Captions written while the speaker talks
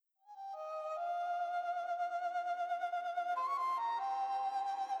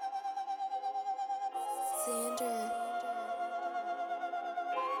Xander.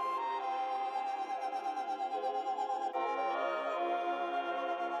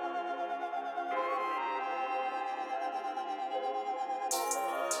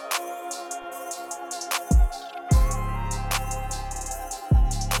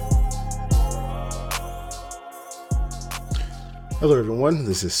 Hello everyone,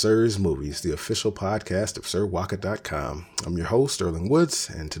 this is Sir's Movies, the official podcast of SirWaka.com. I'm your host, Sterling Woods,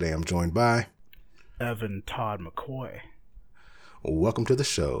 and today I'm joined by Evan Todd McCoy. Welcome to the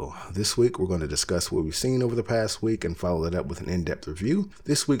show. This week we're going to discuss what we've seen over the past week and follow that up with an in-depth review.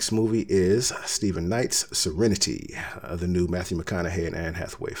 This week's movie is Stephen Knight's Serenity, the new Matthew McConaughey and Anne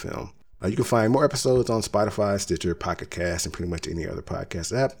Hathaway film. You can find more episodes on Spotify, Stitcher, Pocket Cast, and pretty much any other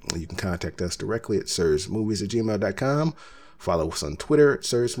podcast app. You can contact us directly at sirsmovies@gmail.com. Follow us on Twitter at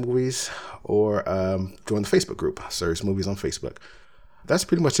Sirs Movies, or join the Facebook group, Sirs Movies on Facebook. That's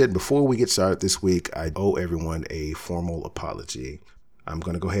pretty much it. Before we get started this week, I owe everyone a formal apology. I'm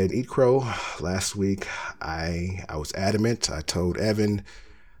going to go ahead and eat crow. Last week, I was adamant. I told Evan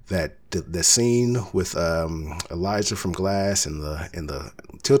that the scene with Elijah from Glass in the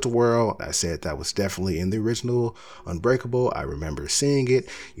Tilt-A-Whirl, I said that was definitely in the original Unbreakable. I remember seeing it.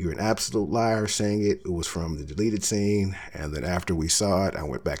 You're an absolute liar saying it. It was from the deleted scene. And then after we saw it, I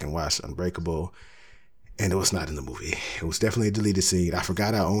went back and watched Unbreakable. And it was not in the movie. It was definitely a deleted scene. I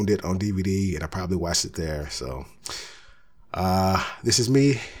forgot I owned it on DVD, and I probably watched it there. So this is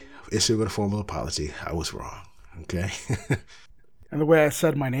me issuing a formal apology. I was wrong. Okay. And the way I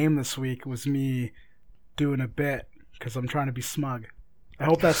said my name this week was me doing a bit because I'm trying to be smug. I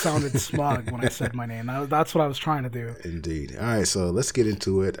hope that sounded smug when I said my name. That's what I was trying to do. Indeed. All right, so let's get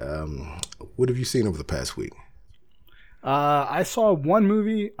into it. What have you seen over the past week? I saw one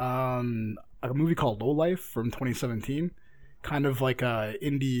movie, a movie called Low Life from 2017. Kind of like a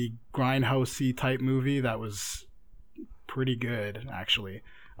indie grindhousey type movie that was pretty good, actually.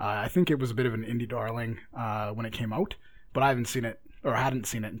 I think it was a bit of an indie darling when it came out. But I haven't seen it, or hadn't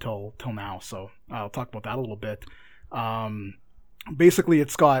seen it until now, so I'll talk about that a little bit. Basically,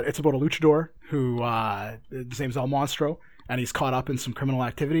 it's about a luchador who his name's El Monstro, and he's caught up in some criminal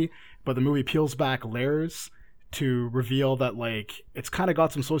activity. But the movie peels back layers to reveal that it's kind of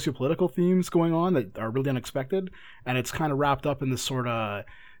got some sociopolitical themes going on that are really unexpected, and it's kind of wrapped up in this sort of,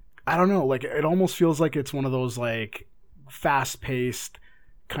 I don't know, it almost feels like it's one of those fast-paced,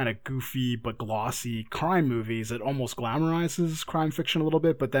 kind of goofy but glossy crime movies. It almost glamorizes crime fiction a little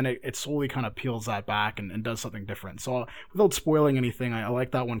bit, but then it slowly kind of peels that back and does something different. So without spoiling anything, I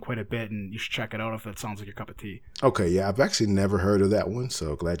like that one quite a bit, and you should check it out if it sounds like your cup of tea. Okay, yeah, I've actually never heard of that one,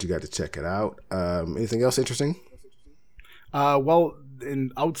 so glad you got to check it out. Anything else interesting?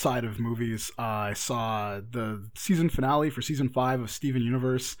 Outside of movies, I saw the season finale for season 5 of Steven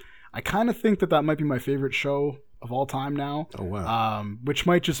Universe. I kind of think that might be my favorite show of all time now. Oh wow! Which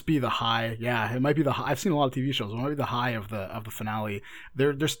might just be the high. Yeah, it might be the high. I've seen a lot of TV shows. It might be the high of the finale.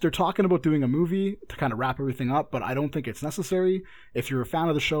 They're talking about doing a movie to kind of wrap everything up, but I don't think it's necessary. If you're a fan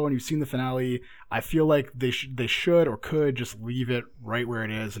of the show and you've seen the finale, I feel like they should or could just leave it right where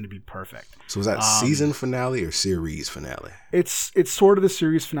it is and it'd be perfect. So is that season finale or series finale? It's sort of the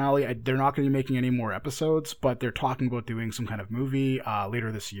series finale. They're not going to be making any more episodes, but they're talking about doing some kind of movie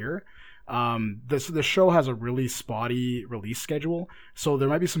later this year. The show has a really spotty release schedule, so there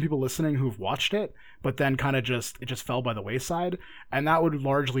might be some people listening who've watched it, but then kind of it just fell by the wayside, and that would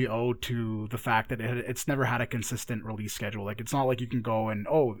largely owe to the fact that it's never had a consistent release schedule. It's not like you can go and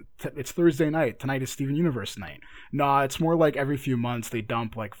it's Thursday night, tonight is Steven Universe night. Nah, it's more like every few months they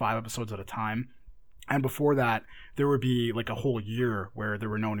dump 5 episodes at a time. And before that, there would be a whole year where there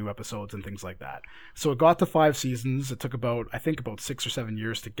were no new episodes and things like that. So it got to 5 seasons. It took about 6 or 7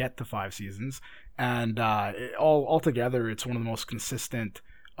 years to get to 5 seasons. And altogether, it's one of the most consistent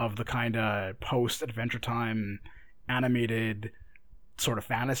of the kind of post-Adventure Time animated sort of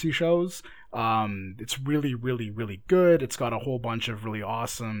fantasy shows. It's really, really, really good. It's got a whole bunch of really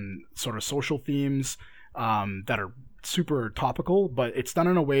awesome sort of social themes that are super topical, but it's done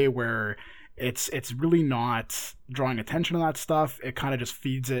in a way where it's really not drawing attention to that stuff. It kind of just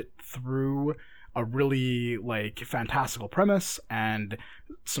feeds it through a really fantastical premise and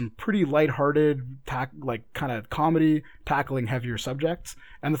some pretty lighthearted kind of comedy tackling heavier subjects.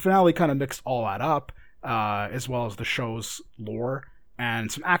 And the finale kind of mixed all that up, as well as the show's lore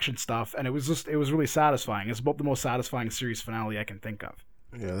and some action stuff. And it was really satisfying. It's about the most satisfying series finale I can think of.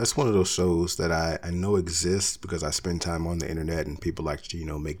 Yeah, that's one of those shows that I know exists because I spend time on the internet and people like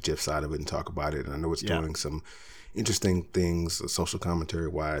to, make GIFs out of it and talk about it. And I know it's doing some interesting things, social commentary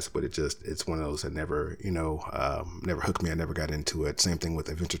wise, but it's one of those that never, never hooked me. I never got into it. Same thing with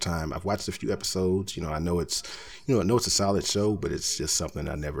Adventure Time. I've watched a few episodes. I know it's a solid show, but it's just something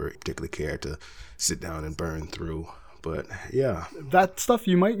I never particularly cared to sit down and burn through. But yeah, that stuff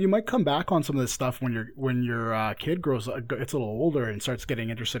you might come back on some of this stuff when your kid gets a little older and starts getting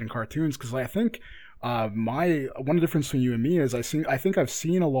interested in cartoons, because I think one difference between you and me is I think I've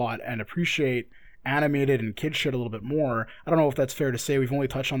seen a lot and appreciate animated and kid shit a little bit more. I don't know if that's fair to say. We've only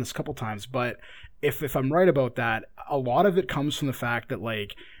touched on this a couple times, but if I'm right about that, a lot of it comes from the fact that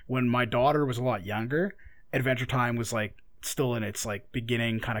like when my daughter was a lot younger, Adventure Time was like still in its like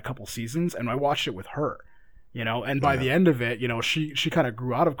beginning kind of couple seasons, and I watched it with her. And by the end of it, she kind of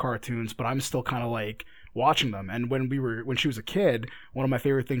grew out of cartoons, but I'm still kind of like watching them. And when she was a kid, one of my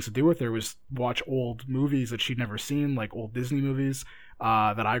favorite things to do with her was watch old movies that she'd never seen, like old Disney movies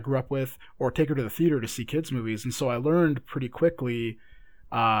that I grew up with, or take her to the theater to see kids movies. And so I learned pretty quickly,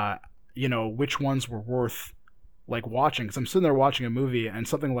 which ones were worth like watching, because I'm sitting there watching a movie and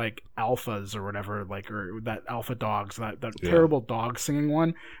something like Alphas or whatever, or that Alpha Dogs, that terrible dog singing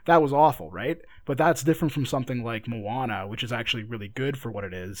one, that was awful, right? But that's different from something like Moana, which is actually really good for what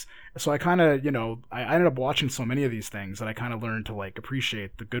it is. So I kind of, I ended up watching so many of these things that I kind of learned to like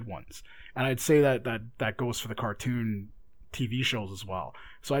appreciate the good ones. And I'd say that goes for the cartoon TV shows as well.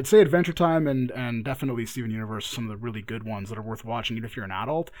 So I'd say Adventure Time and definitely Steven Universe are some of the really good ones that are worth watching even if you're an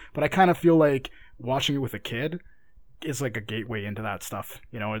adult. But I kind of feel like watching it with a kid is like a gateway into that stuff.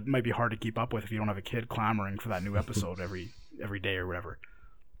 It might be hard to keep up with if you don't have a kid clamoring for that new episode every day or whatever.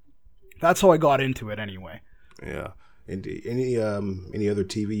 That's how I got into it anyway. Yeah. And any other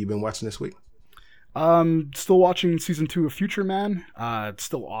TV you've been watching this week? Still watching season 2 of Future Man. It's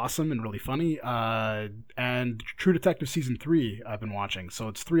still awesome and really funny. And True Detective season 3 I've been watching. So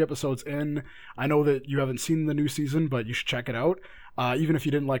it's 3 episodes in. I know that you haven't seen the new season, but you should check it out. Even if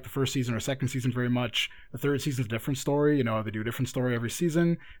you didn't like the first season or second season very much, the third season's a different story. They do a different story every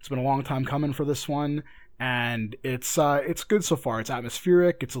season. It's been a long time coming for this one, and it's good so far. It's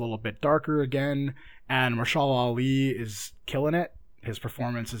atmospheric. It's a little bit darker again, and Mahershala Ali is killing it. His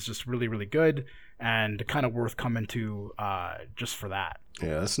performance is just really, really good, and kind of worth coming to just for that.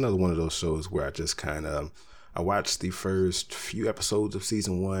 Yeah, that's another one of those shows where I just I watched the first few episodes of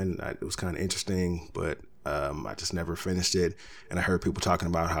season 1. It was kind of interesting, but I just never finished it. And I heard people talking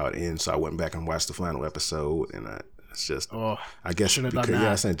about how it ends, so I went back and watched the final episode. And it's just, I guess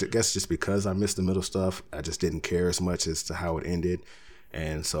just because I missed the middle stuff, I just didn't care as much as to how it ended.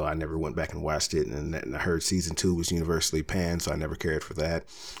 And so I never went back and watched it. And I heard season 2 was universally panned, so I never cared for that.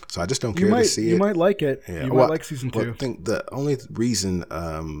 So I just don't care to see it. You might like it. Yeah. You might like season 2. I think the only reason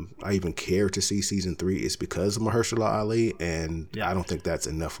I even care to see season 3 is because of Mahershala Ali. And I don't think that's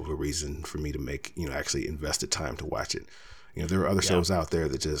enough of a reason for me to make, actually invest the time to watch it. There are other shows out there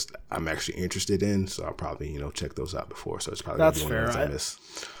that just I'm actually interested in. So I'll probably, check those out before. So it's probably that's one fair. of those I miss.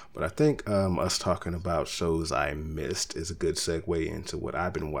 But I think us talking about shows I missed is a good segue into what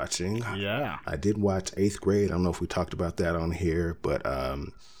I've been watching. Yeah. I did watch 8th Grade. I don't know if we talked about that on here, but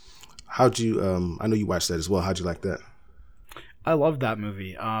how'd you, I know you watched that as well. How'd you like that? I loved that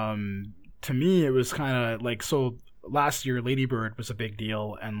movie. To me, it was kind of like, so last year, Lady Bird was a big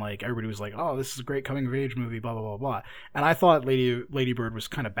deal, and like everybody was like, oh, this is a great coming of age movie, blah, blah, blah, blah. And I thought Lady Bird was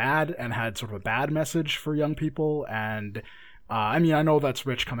kind of bad and had sort of a bad message for young people, and I know that's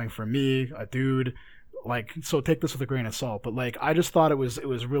rich coming from me, a dude, like, so take this with a grain of salt, but like, I just thought it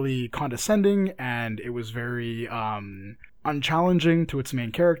was really condescending, and it was very unchallenging to its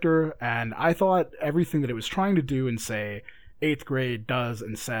main character, and I thought everything that it was trying to do and say 8th Grade does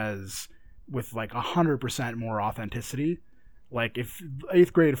and says with like 100% more authenticity. Like, if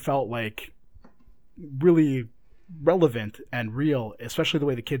 8th Grade felt like really relevant and real, especially the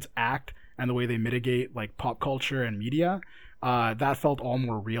way the kids act and the way they mitigate like pop culture and media, that felt all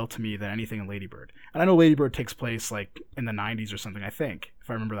more real to me than anything in Lady Bird. And I know Lady Bird takes place like in the 90s or something, I think, if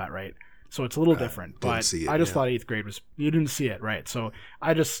I remember that right. So it's a little different, but I just thought 8th Grade was, you didn't see it, right? So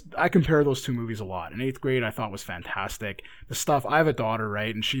I compare those two movies a lot. And 8th Grade I thought was fantastic. The stuff, I have a daughter,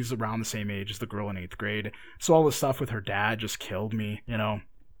 right? And she's around the same age as the girl in 8th Grade. So all the stuff with her dad just killed me,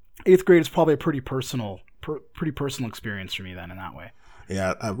 8th Grade is probably a pretty personal experience for me then in that way.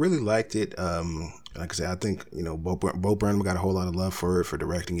 Yeah, I really liked it. Like I said, I think, Bo Burnham got a whole lot of love for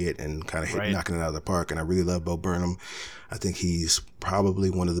directing it and kind of knocking it out of the park. And I really love Bo Burnham. I think he's probably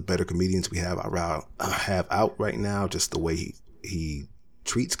one of the better comedians we have out right now. Just the way he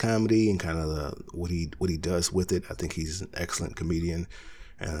treats comedy and kind of what he does with it. I think he's an excellent comedian,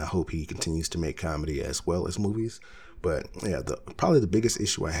 and I hope he continues to make comedy as well as movies. But yeah, probably the biggest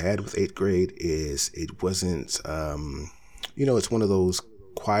issue I had with Eighth Grade is it wasn't, it's one of those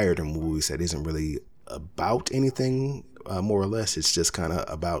quieter movies that isn't really about anything, more or less. It's just kind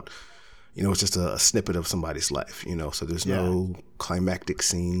of about, it's just a snippet of somebody's life, so there's no climactic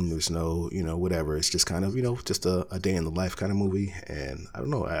scene. There's no, whatever. It's just kind of, just a day in the life kind of movie. And I don't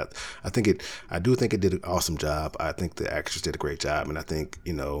know. I do think it did an awesome job. I think the actors did a great job. And I think,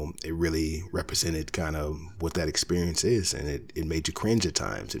 it really represented kind of what that experience is. And it made you cringe at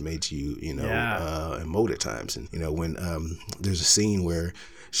times. It made you, emote at times. And, when there's a scene where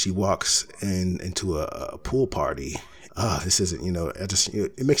she walks into a pool party. This isn't,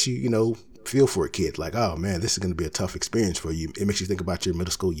 it makes you, feel for a kid. Like, oh man, this is going to be a tough experience for you. It makes you think about your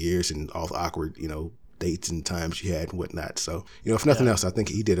middle school years and all the awkward, dates and times you had and whatnot. So, if nothing else, I think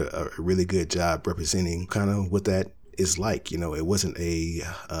he did a really good job representing kind of what that is like. It wasn't a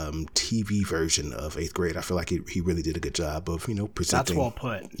TV version of Eighth Grade. I feel like he really did a good job of, presenting, that's well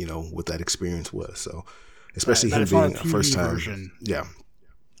put. What that experience was. So, especially him being a first time version. Yeah.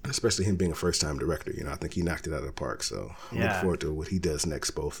 Especially him being a first-time director, I think he knocked it out of the park. So I look forward to what he does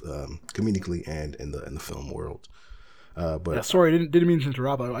next, both comedically and in the film world. Sorry, didn't mean to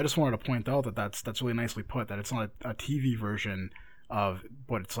interrupt. I just wanted to point out that's really nicely put. That it's not a TV version of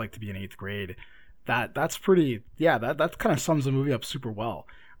what it's like to be in eighth grade. That's pretty. Yeah, that kind of sums the movie up super well.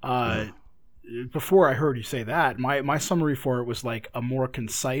 Before I heard you say that, my summary for it was like a more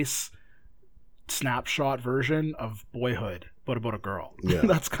concise snapshot version of Boyhood, but about a girl. Yeah.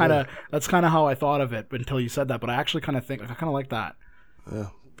 that's kind of how I thought of it until you said that. But I actually kind of like that. Yeah,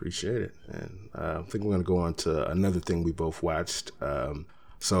 appreciate it. And I think we're going to go on to another thing we both watched.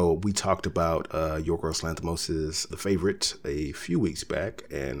 So we talked about Yorgos Lanthimos' The Favorite a few weeks back,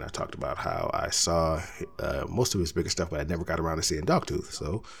 and I talked about how I saw most of his bigger stuff, but I never got around to seeing Dogtooth.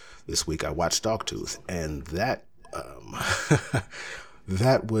 So this week I watched Dogtooth, and that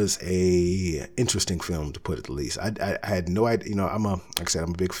that was a interesting film, to put it the least. I had no idea. I'm a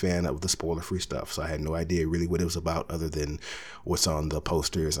big fan of the spoiler-free stuff, so I had no idea really what it was about other than what's on the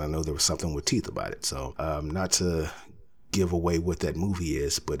posters. I know there was something with teeth about it. So not to give away what that movie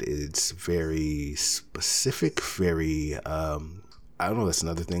is, but it's very specific, very, I don't know, that's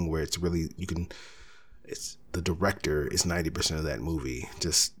another thing where it's really, it's the director is 90% of that movie,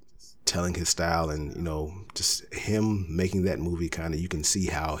 just telling his style and, just him making that movie kind of, you can see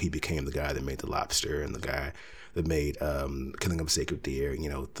how he became the guy that made The Lobster and the guy that made Killing of a Sacred Deer.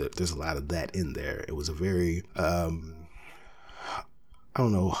 There's a lot of that in there. It was a very, odd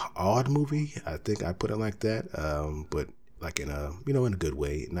movie. I think I put it like that. But like in a, in a good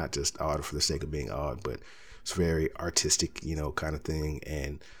way, not just odd for the sake of being odd, but it's very artistic, kind of thing.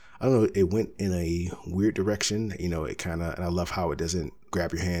 And I don't know, it went in a weird direction, it kind of, and I love how it doesn't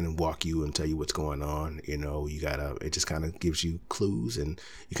grab your hand and walk you and tell you what's going on. It just kind of gives you clues and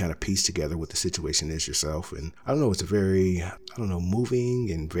you kind of piece together what the situation is yourself. And I don't know, it's a very, moving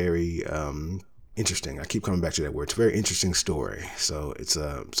and very, interesting. I keep coming back to that word. It's a very interesting story. So it's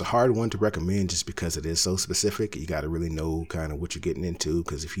a hard one to recommend just because it is so specific. You got to really know kind of what you're getting into,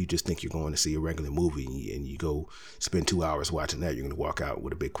 because if you just think you're going to see a regular movie and you go spend 2 hours watching that, you're going to walk out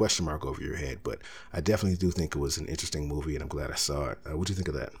with a big question mark over your head. But I definitely do think it was an interesting movie, and I'm glad I saw it. What do you think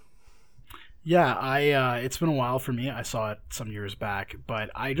of that? Yeah, it's been a while for me. I saw it some years back, but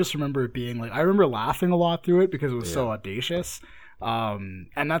I just remember it being like, I remember laughing a lot through it because it was so audacious.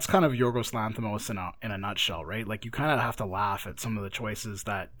 And that's kind of Yorgos Lanthimos in a nutshell, right? Like, you kind of have to laugh at some of the choices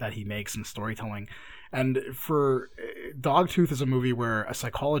that he makes in storytelling. And for Dogtooth is a movie where a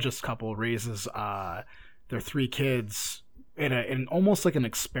psychologist couple raises their 3 kids in almost like an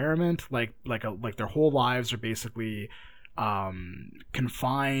experiment, like their whole lives are basically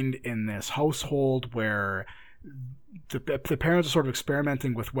confined in this household where the parents are sort of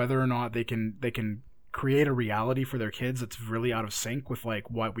experimenting with whether or not they can create a reality for their kids that's really out of sync with like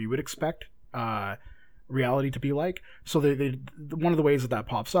what we would expect reality to be like. So they one of the ways that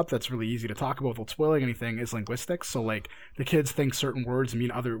pops up that's really easy to talk about without spoiling anything is linguistics. So like the kids think certain words mean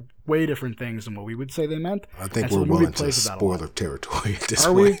other way different things than what we would say they meant. I think we're well into spoiler territory at this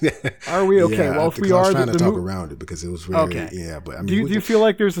point. Are we? Okay. Yeah, well, if we are, I was trying to talk around it because it was really, okay. Yeah. But I mean, do you feel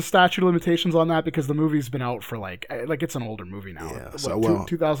like there's a statute of limitations on that because the movie's been out for like it's an older movie now? Yeah. So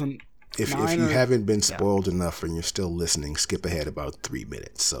 2000. If you haven't been spoiled enough and you're still listening, skip ahead about 3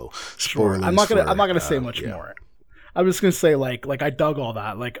 minutes. So spoilers. Sure. I'm not gonna say much more. I'm just gonna say like I dug all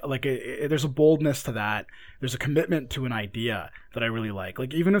that. There's a boldness to that. There's a commitment to an idea that I really like.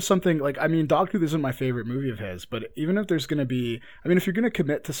 Like, even if something Dogtooth isn't my favorite movie of his, but even if there's gonna be, if you're gonna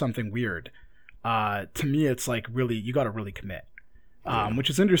commit to something weird, to me it's like really, you got to really commit. which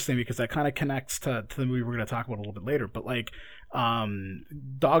is interesting because that kind of connects to the movie we're going to talk about a little bit later. But like,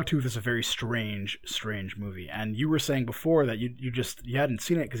 Dogtooth is a very strange movie, and you were saying before that you hadn't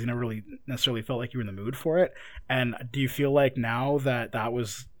seen it because you never really necessarily felt like you were in the mood for it. And do you feel like now that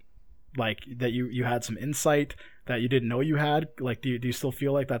was like that you had some insight that you didn't know you had? Like, do you still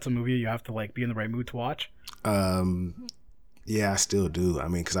feel like that's a movie you have to like be in the right mood to watch? Yeah, I still do. I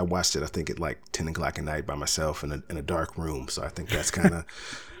mean, because I watched it, I think at like 10 o'clock at night by myself in a dark room. So I think that's kind of,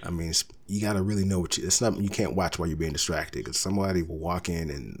 I mean, you got to really know it's something you can't watch while you're being distracted, because somebody will walk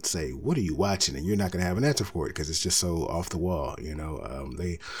in and say, "What are you watching?" And you're not going to have an answer for it because it's just so off the wall.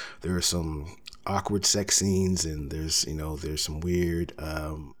 There are some awkward sex scenes, and there's some weird,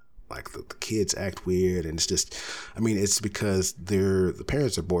 like the kids act weird, and it's just, I mean, it's because the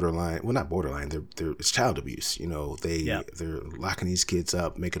parents are borderline. Well, not borderline. It's child abuse. They're locking these kids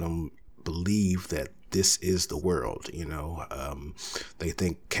up, making them believe that this is the world. They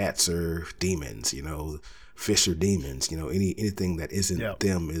think cats are demons. Fish are demons. Anything that isn't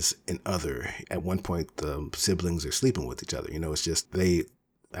them is an other. At one point, the siblings are sleeping with each other. It's just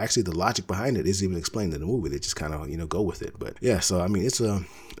actually, the logic behind it isn't even explained in the movie. They just kind of, go with it. But yeah, so I mean, it's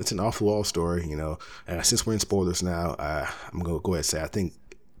an off-the-wall story, and since we're in spoilers now, I'm going to go ahead and say I think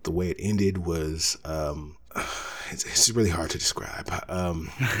the way it ended was, it's really hard to describe.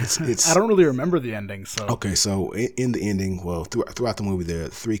 It's I don't really remember the ending. So okay, so in the ending, well, throughout the movie, there are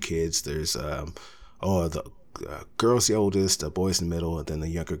three kids. There's the girl's the oldest, the boy's in the middle, and then the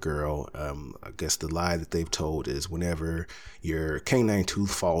younger girl. I guess the lie that they've told is whenever your canine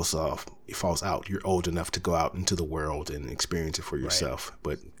tooth falls out, you're old enough to go out into the world and experience it for yourself. Right.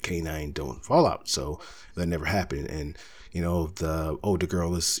 But canine don't fall out, so that never happened. And the older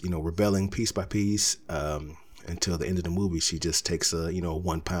girl is rebelling piece by piece until the end of the movie. She just takes a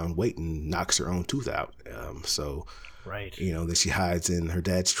 1 pound weight and knocks her own tooth out. Right. Then she hides in her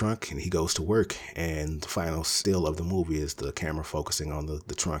dad's trunk and he goes to work, and the final still of the movie is the camera focusing on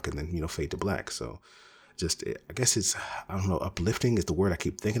the trunk and then, fade to black. So I guess it's, I don't know, uplifting is the word I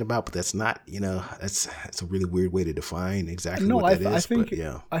keep thinking about, but that's not, that's a really weird way to define exactly what that is.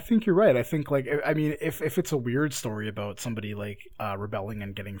 I think you're right. I think if it's a weird story about somebody like rebelling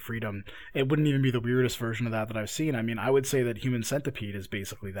and getting freedom, it wouldn't even be the weirdest version of that I've seen. I mean, I would say that Human Centipede is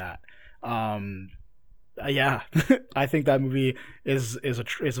basically that. Yeah, I think that movie is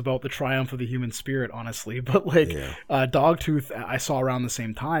about the triumph of the human spirit, honestly. But Dogtooth, I saw around the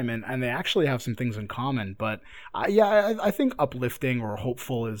same time, and they actually have some things in common. But I think uplifting or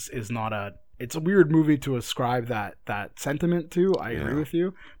hopeful is not it's a weird movie to ascribe that sentiment to. I agree with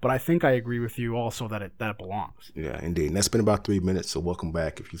you, but I think I agree with you also that it belongs. Yeah, indeed. And that's been about 3 minutes, so welcome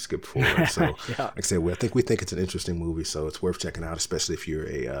back if you skipped forward. So, like I said, I think we think it's an interesting movie, so it's worth checking out, especially if you're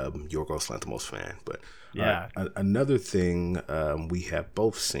a Yorgos Lanthimos fan. But another thing we have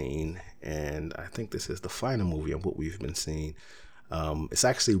both seen, and I think this is the final movie of what we've been seeing. It's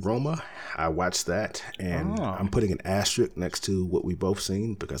actually Roma. I watched that, and I'm putting an asterisk next to what we both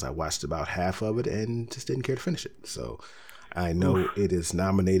seen because I watched about half of it and just didn't care to finish it. So I know it is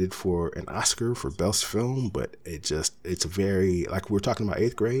nominated for an Oscar for Best Film, but it's a very, like we were talking about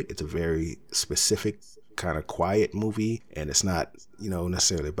 8th Grade, it's a very specific kind of quiet movie, and it's not,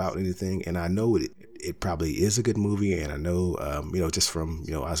 necessarily about anything. And I know it probably is a good movie, and I know, just from,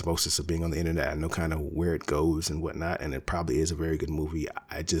 osmosis of being on the internet, I know kind of where it goes and whatnot, and it probably is a very good movie.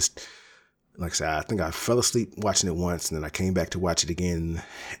 I just, like I said, I think I fell asleep watching it once, and then I came back to watch it again,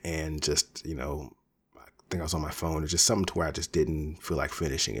 and just, I think I was on my phone. It's just something to where I just didn't feel like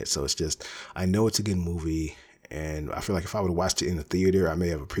finishing it. So it's just, I know it's a good movie, and I feel like if I would have watched it in the theater, I may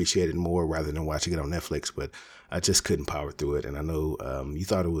have appreciated it more rather than watching it on Netflix, but I just couldn't power through it. And I know you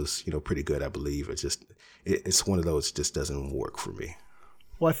thought it was, pretty good, I believe. It's one of those, it just doesn't work for me.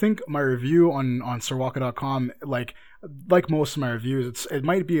 Well, I think my review on sirwalker.com, like most of my reviews, it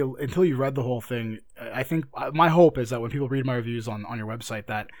might be until you read the whole thing. I think my hope is that when people read my reviews on your website,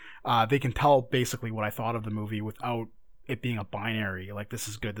 that they can tell basically what I thought of the movie without it being a binary, like this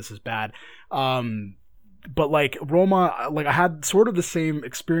is good, this is bad. But like Roma, like I had sort of the same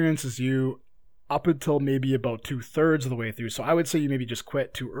experience as you up until maybe about 2/3 of the way through. So I would say you maybe just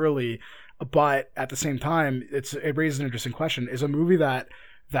quit too early. But at the same time, it raises an interesting question. Is a movie that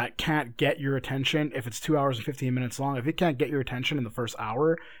can't get your attention, if it's 2 hours and 15 minutes long, if it can't get your attention in the first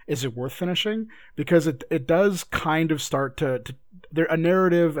hour, is it worth finishing? Because it does kind of start to there, a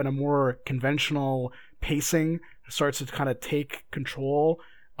narrative and a more conventional pacing starts to kind of take control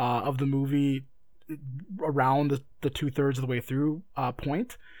of the movie around the 2/3 of the way through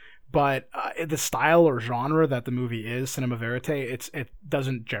point. But the style or genre that the movie is, cinema verite, it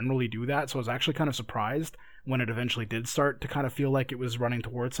doesn't generally do that. So I was actually kind of surprised when it eventually did start to kind of feel like it was running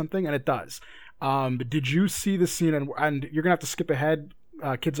towards something, and it does. But did you see the scene? And you're gonna have to skip ahead,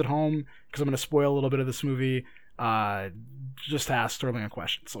 kids at home, because I'm gonna spoil a little bit of this movie. Just to ask Sterling a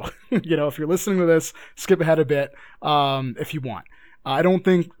question. So, if you're listening to this, skip ahead a bit if you want. I don't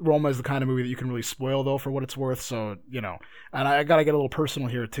think Roma is the kind of movie that you can really spoil, though, for what it's worth. So, and I got to get a little personal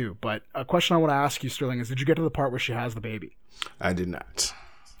here, too. But a question I want to ask you, Sterling, is did you get to the part where she has the baby? I did not.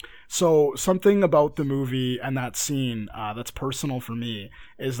 So something about the movie and that scene that's personal for me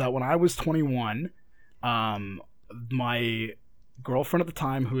is that when I was 21, my girlfriend at the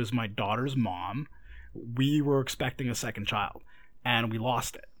time, who is my daughter's mom, we were expecting a second child, and we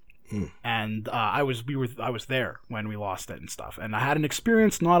lost it. And I was there when we lost it and stuff, and I had an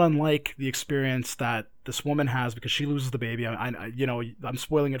experience not unlike the experience that this woman has because she loses the baby. I'm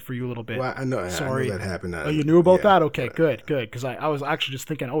spoiling it for you a little bit. Well, I know. Sorry, I know that happened. Oh, you knew about that? Okay, good. Because I was actually just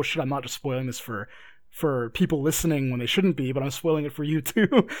thinking, oh shit, I'm not just spoiling this for people listening when they shouldn't be, but I'm spoiling it for you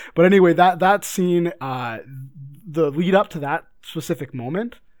too. But anyway, that scene, the lead up to that specific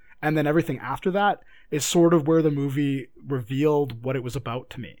moment, and then everything after that is sort of where the movie revealed what it was about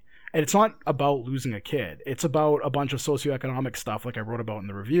to me. And it's not about losing a kid. It's about a bunch of socioeconomic stuff like I wrote about in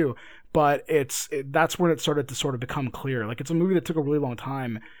the review. But that's when it started to sort of become clear. Like, it's a movie that took a really long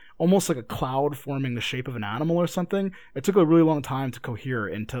time, almost like a cloud forming the shape of an animal or something. It took a really long time to cohere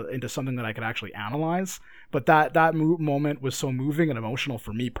into something that I could actually analyze. But that moment was so moving and emotional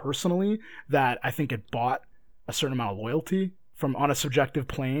for me personally that I think it bought a certain amount of loyalty from on a subjective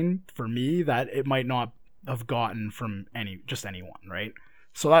plane for me that it might not have gotten from anyone, right?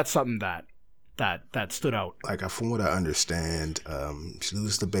 So that's something that stood out. Like, from what I understand, she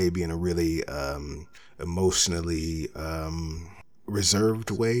loses the baby in a really emotionally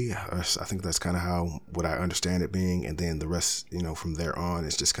reserved way. I think that's kind of what I understand it being. And then the rest, from there on,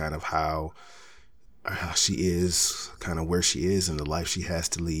 is just kind of how she is, kind of where she is and the life she has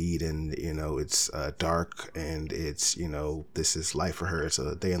to lead. And, it's dark, and it's, this is life for her. It's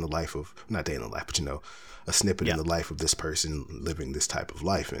a day in the life of, not day in the life, but, a snippet in the life of this person living this type of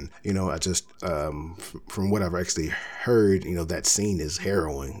life. And, I just, from what I've actually heard, that scene is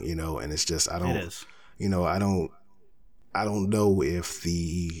harrowing, and it's just, It is. I don't know if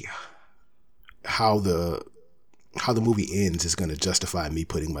how the movie ends is going to justify me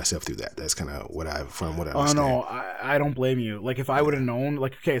putting myself through that. That's kind of from what I understand. Oh no, I don't blame you. Like, if I would have known,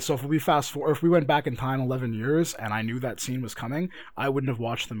 like, okay, so if we fast forward, if we went back in time 11 years and I knew that scene was coming, I wouldn't have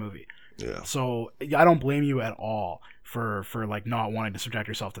watched the movie. Yeah. So I don't blame you at all for like not wanting to subject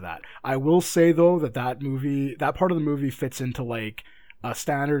yourself to that. I will say though that part of the movie fits into like a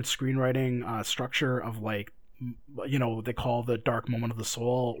standard screenwriting structure of like, what they call the dark moment of the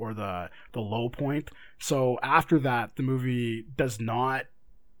soul or the low point. So after that, the movie does not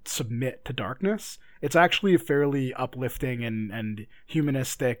submit to darkness. It's actually fairly uplifting and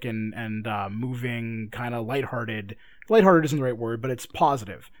humanistic and moving, kind of lighthearted. Lighthearted isn't the right word, but it's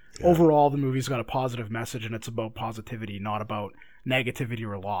positive. Yeah. Overall, the movie's got a positive message, and it's about positivity, not about negativity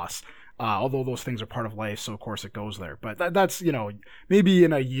or loss. Although those things are part of life, so of course it goes there. But that's, maybe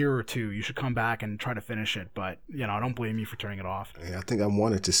in a year or two you should come back and try to finish it. But, I don't blame you for turning it off. Yeah, I think I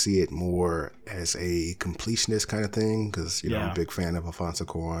wanted to see it more as a completionist kind of thing because, I'm a big fan of Alfonso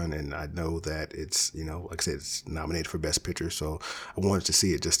Cuarón, and I know that it's, like I said, it's nominated for Best Picture. So I wanted to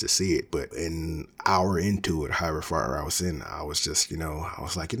see it just to see it. But an hour into it, however far I was in, I was just, I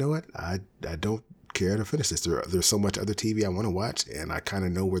was like, you know what? I don't care to finish this. There's so much other TV I want to watch, and I kind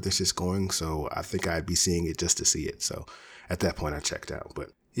of know where this is going, so I think I'd be seeing it just to see it. So at that point I checked out. But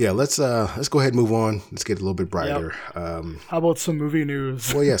yeah, let's go ahead and move on. Let's get a little bit brighter. Yep. How about some movie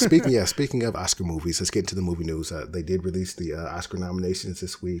news? Well, speaking of Oscar movies, let's get into the movie news. They did release the Oscar nominations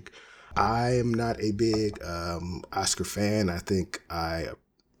this week. I am not a big Oscar fan. I think I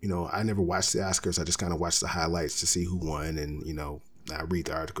never watched the Oscars. I just kind of watched the highlights to see who won, and I read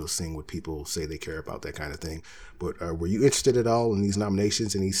the articles, seeing what people say they care about, that kind of thing. But were you interested at all in these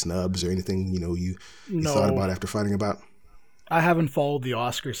nominations, any snubs or anything, you thought about after finding about? I haven't followed the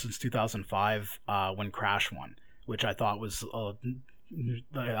Oscars since 2005 when Crash won, which I thought was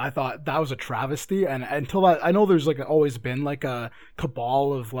I thought that was a travesty. And until that, I know there's like always been like a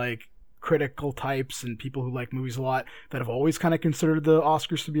cabal of like critical types and people who like movies a lot that have always kind of considered the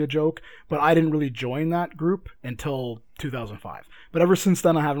Oscars to be a joke, but I didn't really join that group until 2005. But ever since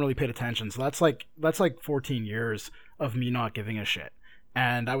then, I haven't really paid attention. So that's like 14 years of me not giving a shit.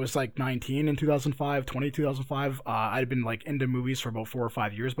 And I was like 19 in 2005. I'd been like into movies for about 4 or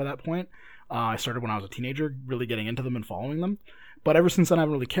 5 years by that point. I started when I was a teenager, really getting into them and following them. But ever since then, I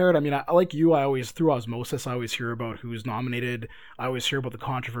haven't really cared. I mean, I like you, I always, through osmosis, I always hear about who's nominated. I always hear about the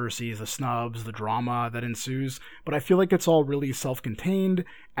controversies, the snubs, the drama that ensues. But I feel like it's all really self-contained,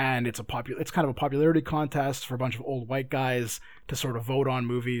 and it's kind of a popularity contest for a bunch of old white guys to sort of vote on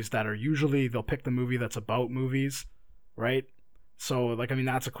movies that are usually, they'll pick the movie that's about movies, right? So, like, I mean,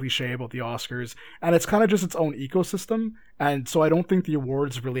 that's a cliche about the Oscars. And it's kind of just its own ecosystem. And so I don't think the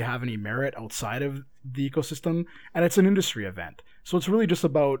awards really have any merit outside of the ecosystem. And it's an industry event. So it's really just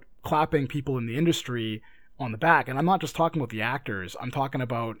about clapping people in the industry on the back. And I'm not just talking about the actors. I'm talking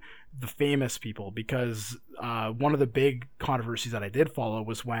about the famous people. Because one of the big controversies that I did follow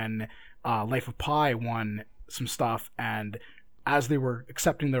was when Life of Pi won some stuff, and as they were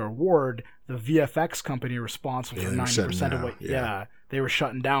accepting their award, the VFX company responsible for 90% of what, they were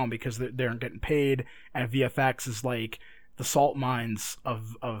shutting down because they aren't getting paid. And VFX is like the salt mines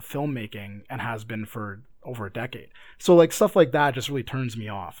of filmmaking and has been for over a decade. So like stuff like that just really turns me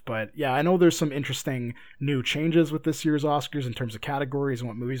off. But yeah, I know there's some interesting new changes with this year's Oscars in terms of categories and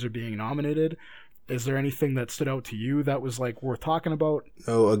what movies are being nominated. Is there anything that stood out to you that was like worth talking about?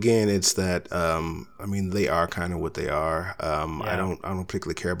 No, again, it's that I mean, they are kind of what they are. I don't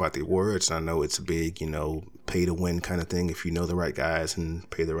particularly care about the awards. I know it's a big, pay to win kind of thing. If you know the right guys and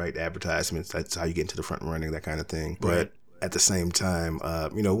pay the right advertisements, that's how you get into the front running, that kind of thing. But at the same time,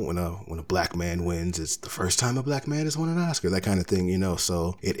 when a black man wins, it's the first time a black man has won an Oscar, that kind of thing,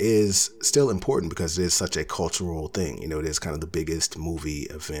 So it is still important because it is such a cultural thing. It is kind of the biggest movie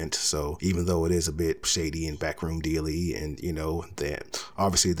event. So even though it is a bit shady and backroom dealy, and that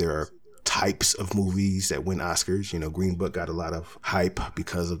obviously there are types of movies that win Oscars. Green Book got a lot of hype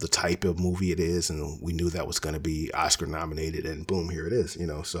because of the type of movie it is, and we knew that was going to be Oscar nominated, and boom, here it is.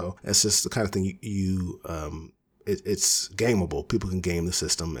 So it's just the kind of thing it's gameable. People can game the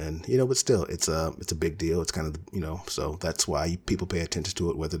system, and but still, it's a big deal. It's kind of so that's why people pay attention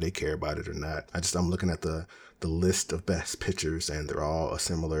to it, whether they care about it or not. I'm looking at the list of best pictures, and they're all a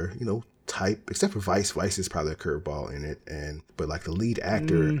similar type, except for Vice. Vice is probably a curveball in it, but like the lead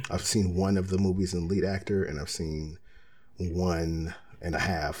actor, I've seen one of the movies in lead actor, and I've seen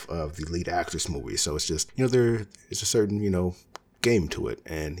 1.5 of the lead actress movies. So it's just there is a certain game to it,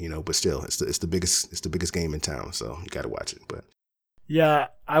 and but still it's the biggest game in town, so you got to watch it. But yeah,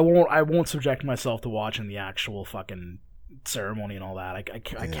 I won't subject myself to watching the actual fucking ceremony and all that. I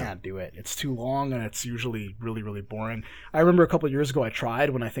can't do it. It's too long, and it's usually really, really boring. I remember a couple of years ago I tried,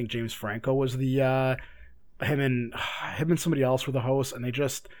 when I think James Franco was the him and somebody else were the hosts, and he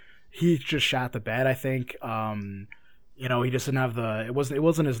just shat the bed, I think. He just didn't have it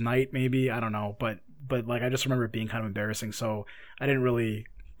wasn't his night, maybe, I don't know, but like I just remember it being kind of embarrassing, so I didn't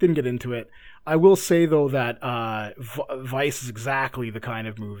get into it. I will say though that Vice is exactly the kind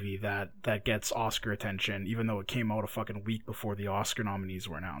of movie that gets Oscar attention, even though it came out a fucking week before the Oscar nominees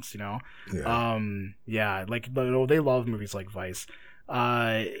were announced. Like they love movies like Vice.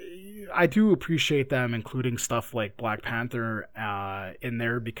 I do appreciate them including stuff like Black Panther in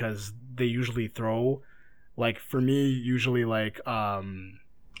there, because they usually throw, like, for me, usually like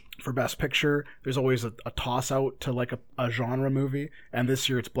for Best Picture, there's always a toss out to like a genre movie, and this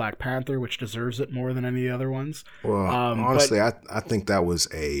year it's Black Panther, which deserves it more than any of the other ones. Well, honestly, I think that was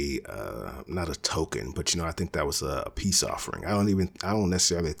not a token, but I think that was a peace offering. I don't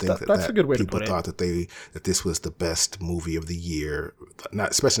necessarily think that's a good way people to put thought that this was the best movie of the year,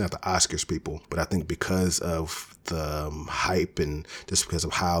 especially not the Oscars people, but I think because of the hype and just because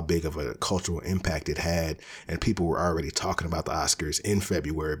of how big of a cultural impact it had, and people were already talking about the Oscars in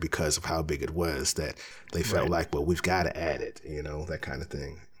February because of how big it was, that they felt like, well, we've got to add it, that kind of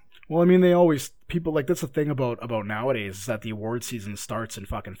thing. Well, I mean, people, like, that's the thing about nowadays, is that the award season starts in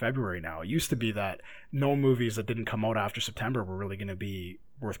fucking February now. It used to be that no movies that didn't come out after September were really going to be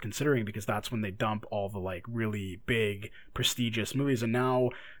worth considering, because that's when they dump all the like really big prestigious movies. And now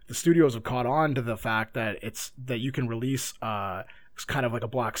the studios have caught on to the fact that you can release it's kind of like a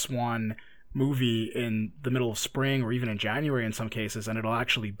Black Swan movie in the middle of spring, or even in January in some cases, and it'll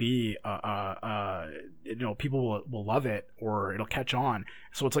actually be people will love it, or it'll catch on.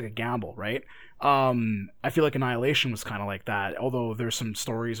 So it's like a gamble, right? I feel like Annihilation was kind of like that, although there's some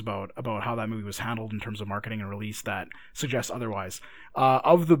stories about how that movie was handled in terms of marketing and release that suggest otherwise.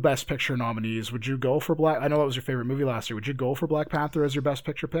 Of the Best Picture nominees, would you go for I know that was your favorite movie last year. Would you go for Black Panther as your Best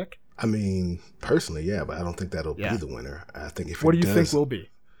Picture pick? I mean, personally, yeah, but I don't think that'll be the winner. I think what do you think will be?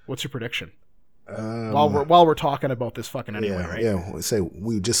 What's your prediction? While we're talking about this fucking anyway, right? Yeah. Say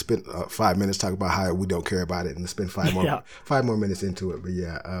we just spent 5 minutes talking about how we don't care about it, and spend 5 more minutes into it. But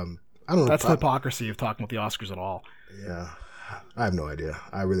yeah, I don't know. That's the hypocrisy of talking about the Oscars at all. Yeah, I have no idea.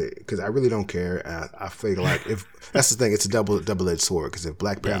 Because I really don't care. I feel like if that's the thing, it's a double-edged sword. Because if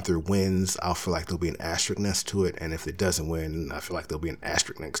Black Panther wins, I'll feel like there'll be an asterisk next to it, and if it doesn't win, I feel like there'll be an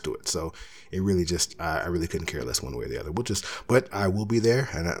asterisk next to it. So it really just, I really couldn't care less one way or the other. But I will be there,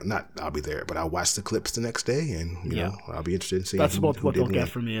 and I'll be there, but I'll watch the clips the next day, and you know, I'll be interested in seeing. That's about what they'll get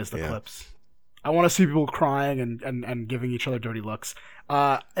from me is the clips. I want to see people crying and giving each other dirty looks.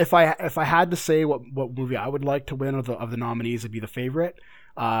 If I had to say what movie I would like to win of the nominees, it'd be The Favorite.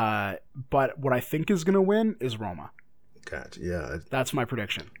 But what I think is going to win is Roma. Gotcha. Yeah, that's my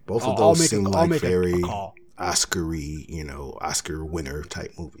prediction. Both of those seem like very Oscar-y, you know, Oscar winner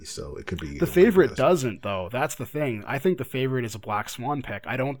type movies. So it could be. The Favorite doesn't, though. That's the thing. I think The Favorite is a Black Swan pick.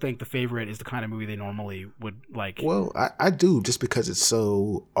 I don't think The Favorite is the kind of movie they normally would like. Well, I do, just because it's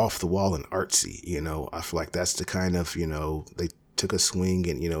so off the wall and artsy. You know, I feel like that's the kind of, you know, they took a swing,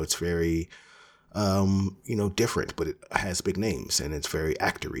 and you know, it's very you know, different, but it has big names and it's very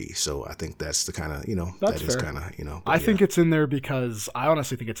actory. So I think that's the kind of, you know, that's that is kind of, you know. I think it's in there because I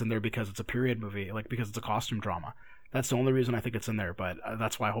honestly think it's in there because it's a period movie, like because it's a costume drama. That's the only reason I think it's in there, but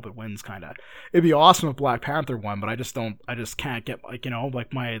that's why I hope it wins. Kind of, it'd be awesome if Black Panther won, but I just can't get, like, you know,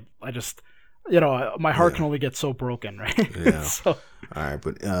 like you know, my heart can only get so broken, right? Yeah. So. All right,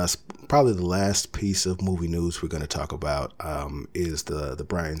 but probably the last piece of movie news we're going to talk about is the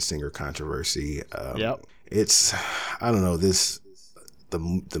Bryan Singer controversy. It's, I don't know,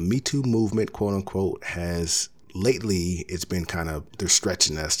 the Me Too movement, quote unquote, has lately, it's been kind of, they're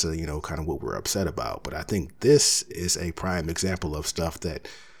stretching us to, you know, kind of what we're upset about. But I think this is a prime example of stuff that,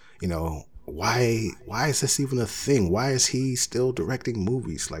 you know, why is this even a thing? Why is he still directing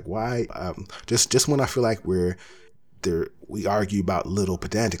movies? Like, why? Just when I feel like we argue about little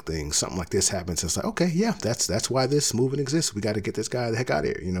pedantic things, something like this happens. It's like, okay, yeah, that's why this movement exists. We got to get this guy the heck out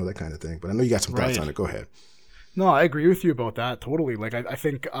of here, you know, that kind of thing. But I know you got some thoughts on it. Go ahead. No, I agree with you about that totally. Like, I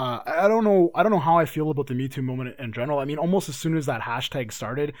think I don't know how I feel about the Me Too movement in general. I mean, almost as soon as that hashtag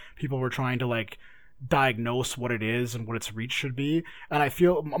started, people were trying to like diagnose what it is and what its reach should be. And I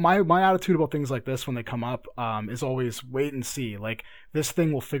feel my attitude about things like this when they come up is always wait and see. Like, this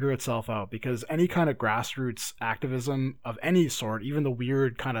thing will figure itself out, because any kind of grassroots activism of any sort, even the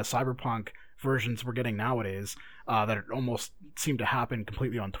weird kind of cyberpunk versions we're getting nowadays that almost seem to happen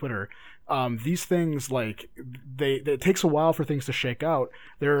completely on Twitter, these things, like, it takes a while for things to shake out.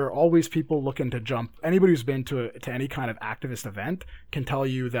 There are always people looking to jump. Anybody who's been to any kind of activist event can tell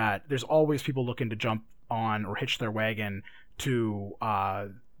you that there's always people looking to jump on or hitch their wagon to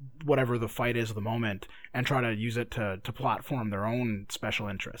whatever the fight is of the moment and try to use it to platform their own special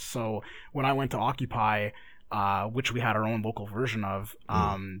interests. So when I went to Occupy, which we had our own local version of,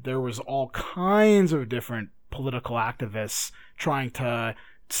 there was all kinds of different political activists trying to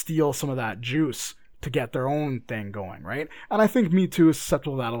steal some of that juice to get their own thing going, right? And I think Me Too is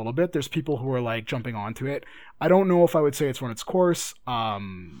susceptible to that a little bit. There's people who are like jumping onto it. I don't know if I would say it's run its course. I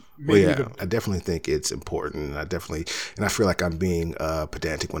definitely think it's important. And I feel like I'm being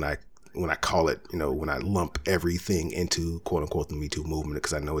pedantic when I call it, you know, when I lump everything into quote unquote the Me Too movement,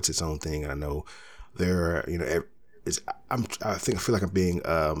 because I know it's its own thing, and I know there are, you know, I feel like I'm being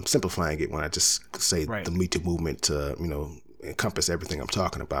simplifying it when I just say the Me Too movement to, you know, encompass everything I'm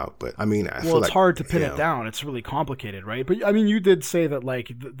talking about. But I mean, it's hard to pin it down. It's really complicated, right? But I mean, you did say that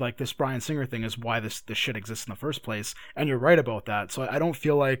like this Bryan Singer thing is why this shit exists in the first place, and you're right about that. So I don't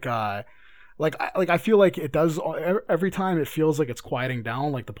feel like I feel like it does every time. It feels like it's quieting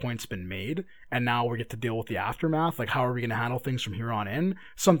down, like the point's been made, and now we get to deal with the aftermath. Like, how are we going to handle things from here on in?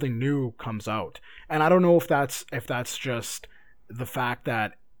 Something new comes out, and I don't know if that's just the fact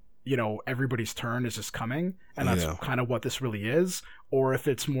that, you know, everybody's turn is just coming, and that's kind of what this really is, or if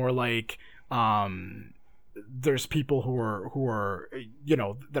it's more like there's people who are you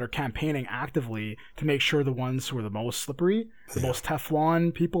know, that are campaigning actively to make sure the ones who are the most slippery, the most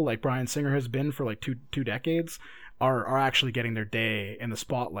Teflon people, like Bryan Singer has been for like two decades, are actually getting their day in the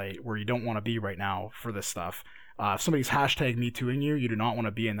spotlight, where you don't want to be right now for this stuff. If somebody's hashtag Me Tooing you do not want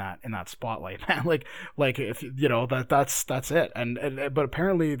to be in that spotlight, man. like if you know that's it. And but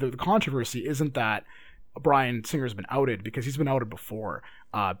apparently the controversy isn't that Bryan Singer's been outed, because he's been outed before,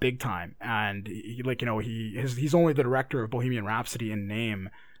 big time. And he's only the director of Bohemian Rhapsody in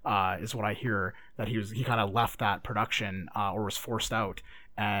name, is what I hear, that he kind of left that production or was forced out,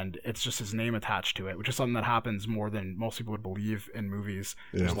 and it's just his name attached to it, which is something that happens more than most people would believe in movies.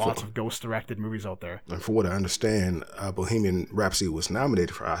 There's lots of ghost directed movies out there. And for what I understand, Bohemian Rhapsody was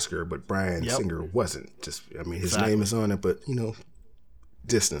nominated for Oscar, but Bryan Singer wasn't. Just, I mean, his name is on it, but you know,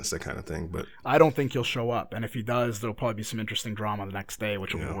 distance, that kind of thing. But I don't think he'll show up, and if he does, there'll probably be some interesting drama the next day,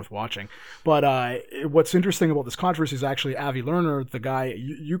 which will be worth watching. But what's interesting about this controversy is actually Avi Lerner, the guy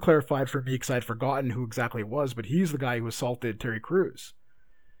you clarified for me because I'd forgotten who exactly it was, but he's the guy who assaulted Terry Crews.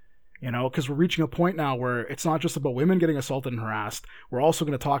 You know, because we're reaching a point now where it's not just about women getting assaulted and harassed. We're also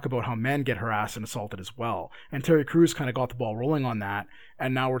going to talk about how men get harassed and assaulted as well. And Terry Crews kind of got the ball rolling on that.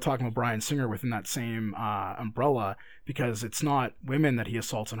 And now we're talking about Bryan Singer within that same umbrella, because it's not women that he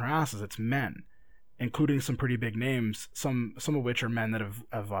assaults and harasses, it's men, including some pretty big names, some of which are men that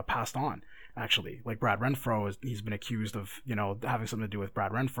have passed on, actually. Like Brad Renfro, he's been accused of, you know, having something to do with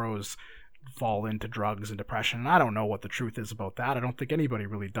Brad Renfro's fall into drugs and depression. And I don't know what the truth is about that. I don't think anybody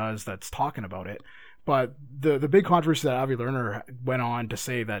really does that's talking about it. But the big controversy that Avi Lerner went on to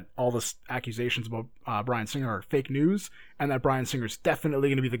say that all the accusations about Bryan Singer are fake news, and that Bryan Singer's definitely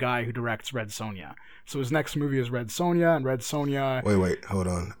going to be the guy who directs Red Sonja. So his next movie is Red Sonja, and Red Sonja... Wait, hold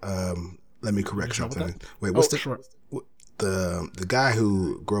on. Let me correct something. Wait, what's the guy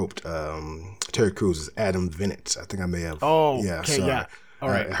who groped Terry Crews is Adam Venitz. I think I may have... Oh, yeah, okay, sorry. Yeah. All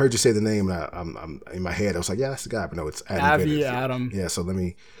right. I heard you say the name, and I'm in my head. I was like, yeah, that's the guy, but no, it's Adam Avi Venitz. Adam. Yeah, so let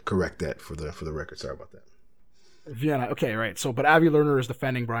me correct that for the record. Sorry about that. Vienna. Okay, right. So, but Avi Lerner is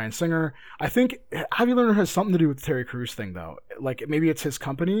defending Bryan Singer. I think Avi Lerner has something to do with the Terry Crews thing, though. Like maybe it's his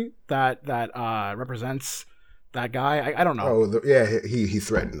company that represents that guy. I don't know. Oh, yeah, he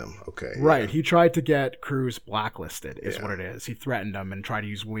threatened him. Okay. Right. Yeah. He tried to get Crews blacklisted. Is what it is. He threatened him and tried to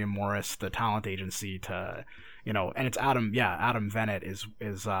use William Morris, the talent agency, to. You know, and it's Adam Venit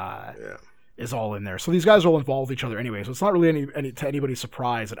is all in there. So these guys are all involved with each other anyway. So it's not really to anybody's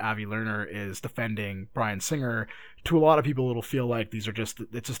surprise that Avi Lerner is defending Bryan Singer. To a lot of people, it'll feel like it's just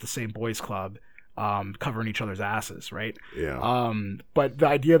the same boys club covering each other's asses, right? Yeah. But the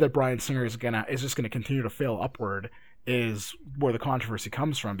idea that Bryan Singer is just gonna continue to fail upward is where the controversy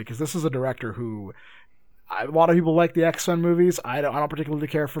comes from, because this is a director who. A lot of people like the X-Men movies. I don't particularly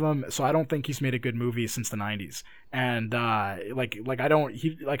care for them, so I don't think he's made a good movie since the 90s. And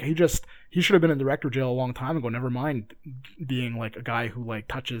he should have been in director jail a long time ago. Never mind being like a guy who like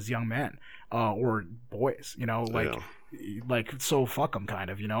touches young men or boys. You know, so fuck him, kind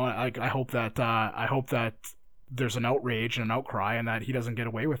of. You know, I hope that there's an outrage and an outcry, and that he doesn't get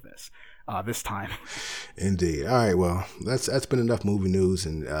away with this time. Indeed. All right. Well, that's been enough movie news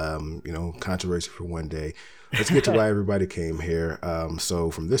and controversy for one day. Let's get to why everybody came here. So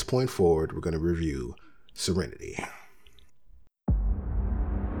from this point forward, we're going to review Serenity.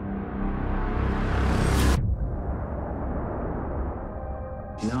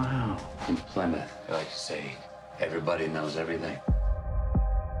 You know how in Plymouth they like to say everybody knows everything?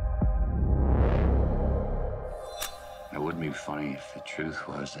 It wouldn't be funny if the truth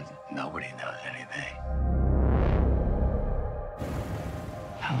was that nobody knows anything.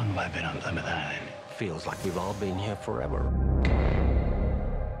 How long have I been on Plymouth Island? Feels like we've all been here forever.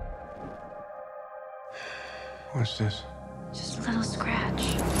 What's this? Just a little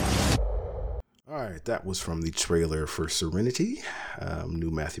scratch. All right, that was from the trailer for Serenity,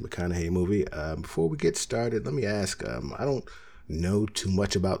 new Matthew McConaughey movie. Before we get started, let me ask, I don't know too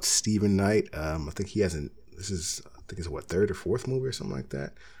much about Stephen Knight. I think he hasn't, I think it's third or fourth movie or something like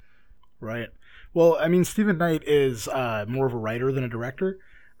that. Right. Well, I mean, Stephen Knight is more of a writer than a director.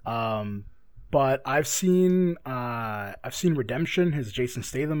 But I've seen Redemption, his Jason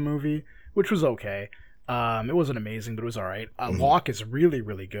Statham movie, which was okay. It wasn't amazing, but it was all right. Locke is really,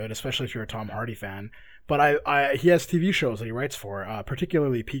 really good, especially if you're a Tom Hardy fan. But he has TV shows that he writes for,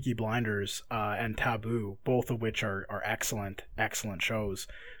 particularly Peaky Blinders and Taboo, both of which are excellent, excellent shows.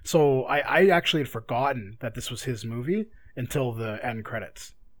 So I actually had forgotten that this was his movie until the end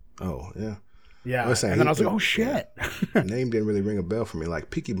credits. Oh, yeah. Yeah, and then I was like, oh, shit. Yeah. Name didn't really ring a bell for me.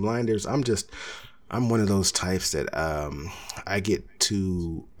 Like Peaky Blinders, I'm one of those types that I get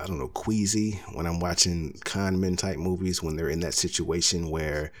too, I don't know, queasy when I'm watching con men type movies, when they're in that situation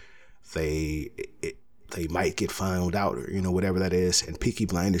where they might get found out, or, you know, whatever that is. And Peaky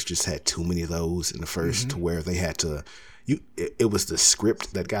Blinders just had too many of those in the first, to where they had to, it was the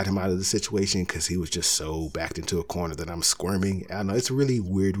script that got him out of the situation, because he was just so backed into a corner that I'm squirming. I don't know, it's a really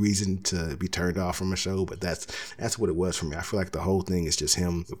weird reason to be turned off from a show, but that's what it was for me. I feel like the whole thing is just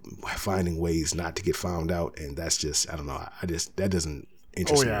him finding ways not to get found out, and that's just, I don't know, that doesn't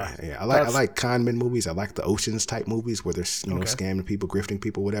interest me. Yeah, I like con men movies. I like the Oceans type movies where they're scamming people, grifting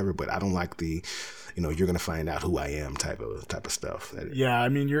people, whatever. But I don't like the, you're gonna find out who I am type of stuff. Yeah, I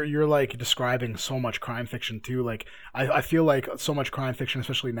mean, you're like describing so much crime fiction too. Like I feel like so much crime fiction,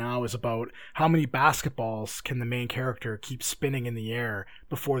 especially now, is about how many basketballs can the main character keep spinning in the air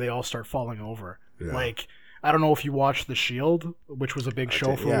before they all start falling over. Yeah. Like I don't know if you watched The Shield, which was a big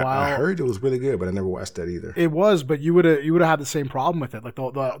show for a while. I heard it was really good, but I never watched that either. It was, but you would have had the same problem with it. Like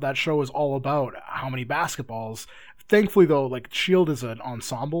that show is all about how many basketballs. Thankfully, though, like Shield is an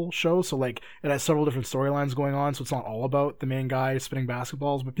ensemble show, so like it has several different storylines going on, so it's not all about the main guy spinning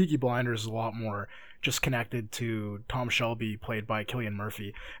basketballs. But Peaky Blinders is a lot more just connected to Tom Shelby, played by Cillian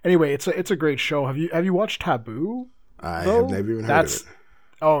Murphy. Anyway, it's a great show. Have you watched Taboo? I have never even heard of it.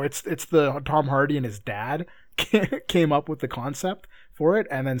 Oh, it's the Tom Hardy and his dad came up with the concept for it,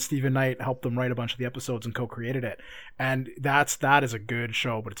 and then Stephen Knight helped them write a bunch of the episodes and co-created it. And that is a good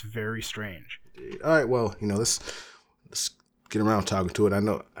show, but it's very strange. All right, well, let's get around talking to it. I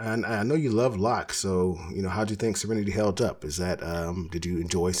know you love Locke, so how do you think Serenity held up? Is that did you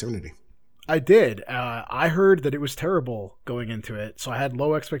enjoy Serenity? I did. I heard that it was terrible going into it, so I had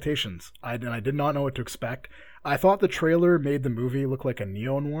low expectations. I did not know what to expect. I thought the trailer made the movie look like a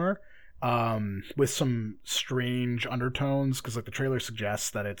neo-noir, with some strange undertones, because like the trailer suggests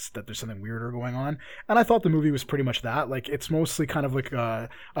that there's something weirder going on, and I thought the movie was pretty much that. Like it's mostly kind of like a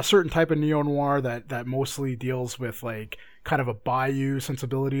certain type of neo-noir that mostly deals with like kind of a bayou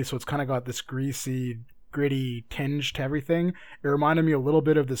sensibility, so it's kind of got this greasy, gritty tinge to everything. It reminded me a little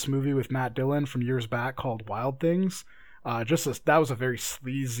bit of this movie with Matt Dillon from years back called Wild Things. That was a very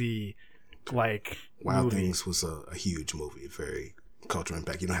sleazy Wild movie. Things was a huge movie, very cultural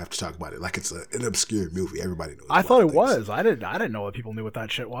impact. You don't have to talk about it like it's an obscure movie. Everybody knows. I thought it was. I didn't know that people knew what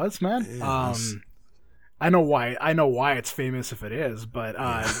that shit was, man. Yeah, I know why it's famous if it is, but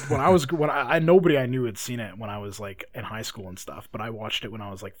nobody I knew had seen it when I was like in high school and stuff, but I watched it when I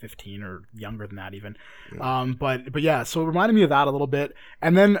was like 15 or younger than that even. Yeah. But yeah, so it reminded me of that a little bit.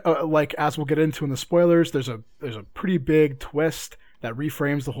 And then like as we'll get into in the spoilers, there's a pretty big twist that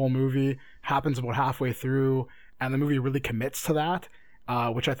reframes the whole movie, happens about halfway through, and the movie really commits to that,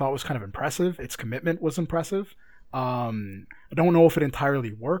 which I thought was kind of impressive. Its commitment was impressive. I don't know if it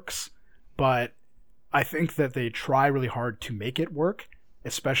entirely works, but I think that they try really hard to make it work,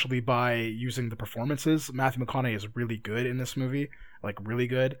 especially by using the performances. Matthew McConaughey is really good in this movie, like really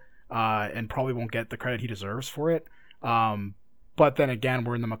good, and probably won't get the credit he deserves for it. But then again,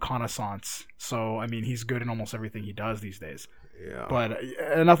 we're in the McConaissance, so I mean, he's good in almost everything he does these days. Yeah. But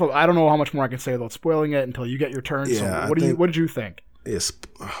I don't know how much more I can say without spoiling it until you get your turn. Yeah, so what did you think?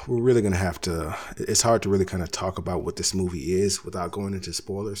 We're really going to have to, it's hard to really kind of talk about what this movie is without going into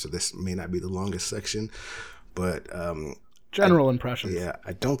spoilers, so this may not be the longest section, but general impressions. Yeah,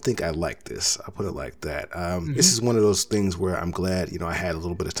 I don't think I like this. I'll put it like that. This is one of those things where I'm glad, I had a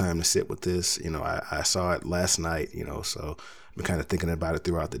little bit of time to sit with this. I saw it last night, so I've been kind of thinking about it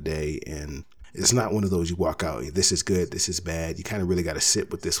throughout the day, and it's not one of those you walk out, this is good, this is bad. You kind of really got to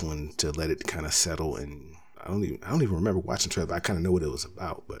sit with this one to let it kind of settle. And I don't even remember watching the trailer, but I kind of know what it was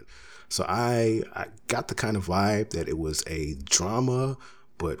about. But so I got the kind of vibe that it was a drama,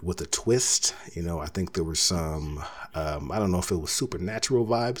 but with a twist. I think there were some, I don't know if it was supernatural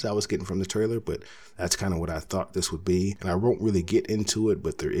vibes I was getting from the trailer, but that's kind of what I thought this would be. And I won't really get into it,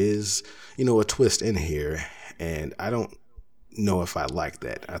 but there is, a twist in here, and I don't know if I like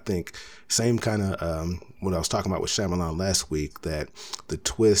that. I think same kind of what I was talking about with Shyamalan last week, that the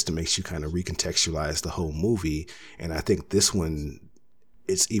twist makes you kind of recontextualize the whole movie, and I think this one,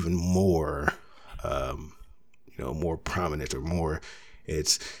 it's even more more prominent, or more,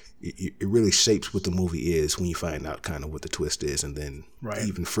 it really shapes what the movie is when you find out kind of what the twist is, and then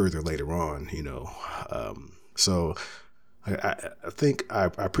even further later on, so I think I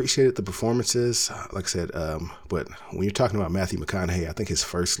appreciated the performances, like I said, but when you're talking about Matthew McConaughey, I think his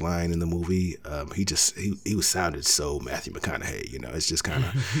first line in the movie, he was sounded so Matthew McConaughey. It's just kind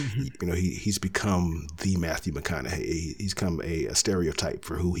of, he's become the Matthew McConaughey. He's become a stereotype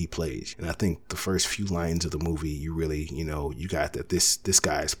for who he plays. And I think the first few lines of the movie, you really, you got that this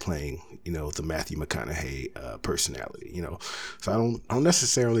guy is playing, the Matthew McConaughey personality. So I don't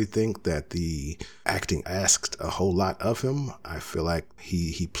necessarily think that the acting asked a whole lot of him. I feel like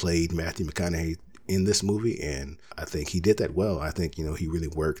he played Matthew McConaughey in this movie, and I think he did that well. I think, he really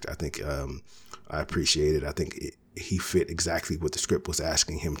worked. I think I appreciate it. I think he fit exactly what the script was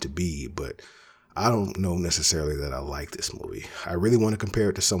asking him to be, but I don't know necessarily that I like this movie. I really want to compare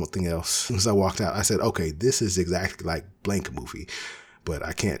it to something else. As I walked out, I said, okay, this is exactly like blank movie, but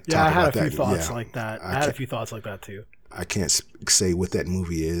I can't talk about that. I had a few thoughts like that. I had a few thoughts like that too. I can't say what that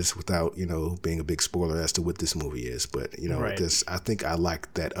movie is without, being a big spoiler as to what this movie is. But, I think I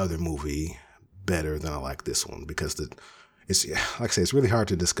like that other movie better than I like this one, because it's, like I say, it's really hard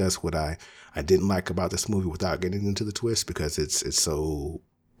to discuss what I didn't like about this movie without getting into the twist, because it's so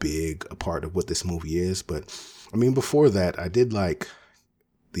big a part of what this movie is. But I mean, before that, I did like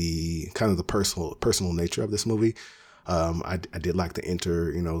the kind of the personal nature of this movie. I did like the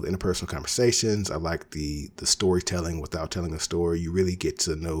interpersonal conversations. I like the storytelling without telling a story. You really get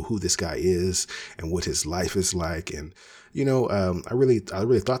to know who this guy is and what his life is like. And, I really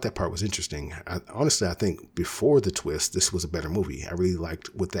thought that part was interesting. Honestly, I think before the twist, this was a better movie. I really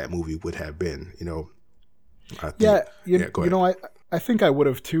liked what that movie would have been, go ahead. I think I would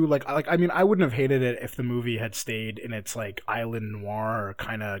have too. I wouldn't have hated it if the movie had stayed in its like island noir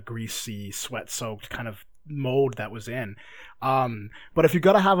kind of greasy, sweat-soaked kind of mode that was in. But if you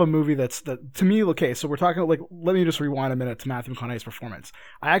got to have a movie that to me, okay, so we're talking like, let me just rewind a minute to Matthew McConaughey's performance.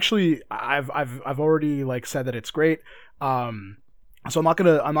 I've already like said that it's great. So I'm not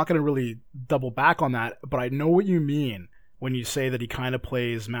gonna really double back on that, but I know what you mean when you say that he kind of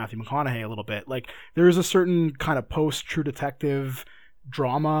plays Matthew McConaughey a little bit. Like, there is a certain kind of post-True Detective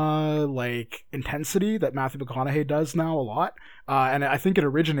drama, like, intensity that Matthew McConaughey does now a lot. And I think it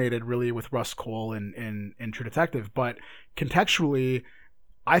originated really with Russ Cole in True Detective. But contextually,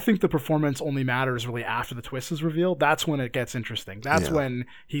 I think the performance only matters really after the twist is revealed. That's when it gets interesting. That's when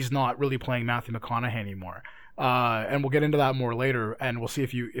he's not really playing Matthew McConaughey anymore. And we'll get into that more later, and we'll see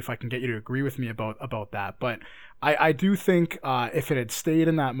if I can get you to agree with me about that. But I do think if it had stayed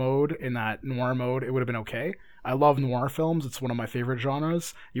in that mode, in that noir mode, it would have been okay. I love noir films. It's one of my favorite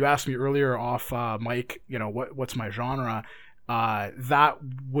genres. You asked me earlier off mic, what's my genre? That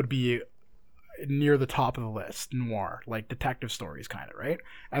would be near the top of the list, noir, like detective stories kind of, right?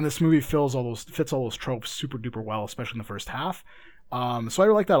 And this movie fits all those tropes super duper well, especially in the first half. So I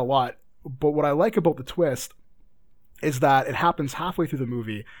like that a lot. But what I like about the twist is that it happens halfway through the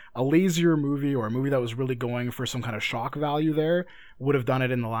movie. A lazier movie, or a movie that was really going for some kind of shock value there, would have done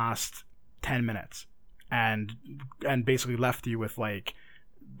it in the last 10 minutes and basically left you with like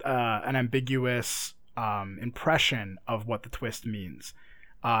an ambiguous impression of what the twist means.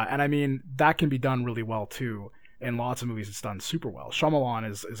 And I mean, that can be done really well too. In lots of movies, it's done super well. Shyamalan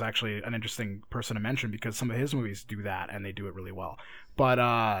is actually an interesting person to mention because some of his movies do that and they do it really well. But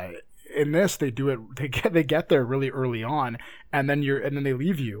in this, they do it. They get there really early on, and then they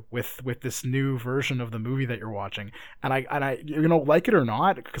leave you with this new version of the movie that you're watching. And I like it or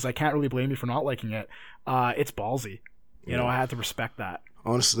not, because I can't really blame you for not liking it. It's ballsy. I had to respect that.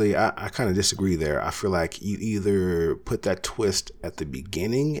 Honestly, I kind of disagree there. I feel like you either put that twist at the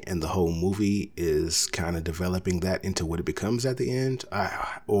beginning and the whole movie is kind of developing that into what it becomes at the end,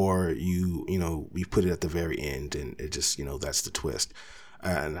 or you put it at the very end and it just, that's the twist.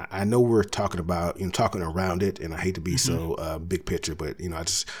 And I know we're talking about, talking around it, and I hate to be so big picture, but,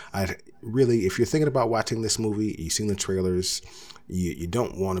 I really, if you're thinking about watching this movie, you've seen the trailers, you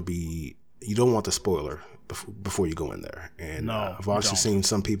don't want the spoiler before you go in there. And no, I've also seen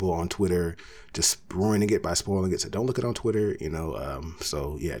some people on Twitter just ruining it by spoiling it. So don't look it on Twitter,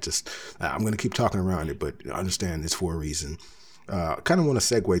 so yeah, I'm going to keep talking around it, but understand it's for a reason. Kind of want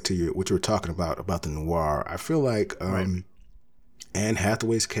to segue to what you were talking about the noir. I feel like, Anne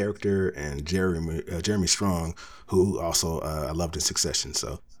Hathaway's character and Jeremy Strong, who also I loved in Succession.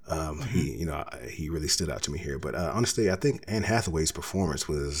 So he really stood out to me here. But honestly, I think Anne Hathaway's performance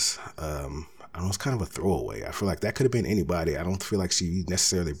was it's kind of a throwaway. I feel like that could have been anybody. I don't feel like she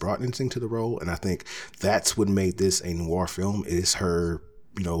necessarily brought anything to the role, and I think that's what made this a noir film is her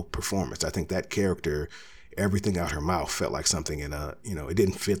performance. I think that character, everything out her mouth felt like something in it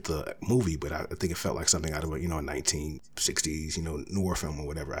didn't fit the movie, but I think it felt like something out of a 1960s noir film or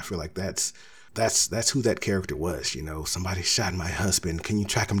whatever. I feel like that's who that character was. Somebody shot my husband, can you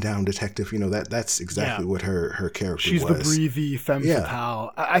track him down, detective? That's exactly what her character she's was. The breathy femme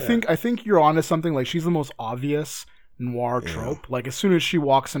fatale. I think you're onto something. Like, she's the most obvious noir trope. Like, as soon as she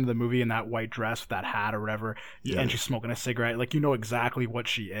walks into the movie in that white dress with that hat or whatever, and she's smoking a cigarette, like, exactly what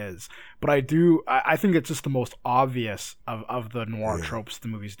she is. But I think it's just the most obvious of the noir tropes the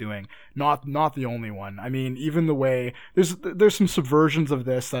movie's doing, not the only one. I mean, even the way there's some subversions of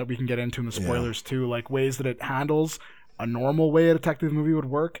this that we can get into in the spoilers too, like ways that it handles a normal way a detective movie would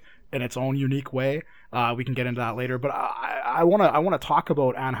work in its own unique way. We can get into that later, but I want to talk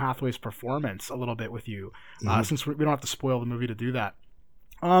about Anne Hathaway's performance a little bit with you, since we don't have to spoil the movie to do that.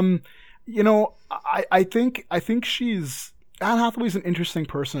 I think Anne Hathaway's an interesting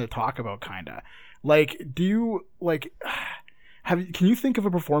person to talk about, kinda. Like, do you can you think of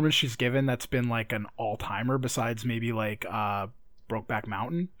a performance she's given that's been like an all-timer besides maybe like Brokeback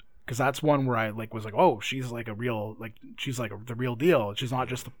Mountain? Because that's one where I was like, oh, she's like a real, she's like the real deal. She's not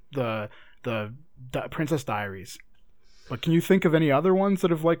just the Princess Diaries. But can you think of any other ones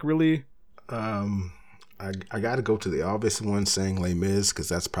that have really? I got to go to the obvious one, saying Les Mis, because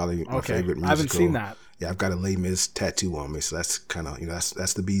that's probably my favorite musical. I haven't seen that. Yeah, I've got a Les Mis tattoo on me, so that's kind of,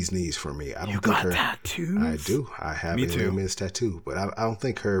 that's the bee's knees for me. I don't You think got tattoos? I do. I have Me a too. Les Mis tattoo, but I don't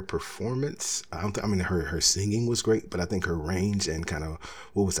think her performance. Her singing was great, but I think her range and kind of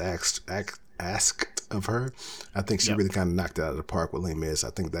what was asked of her, I think she really kind of knocked it out of the park with Les Mis.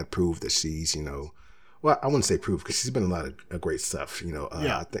 I think that proved that she's, well, I wouldn't say proof because she's been in a lot of great stuff.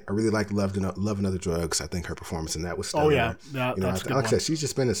 I really like Love and Other Drugs. I think her performance in that was stellar. Oh yeah, that's a good like I one. said, she's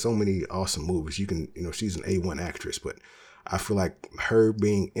just been in so many awesome movies. You can, she's an A1 actress, but I feel like her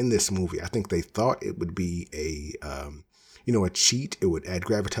being in this movie, I think they thought it would be a cheat. It would add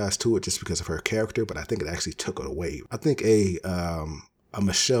gravitas to it just because of her character, but I think it actually took it away. I think a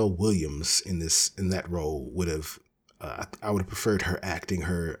Michelle Williams in that role would have. I would have preferred her acting.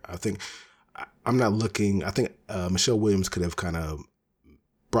 I think Michelle Williams could have kind of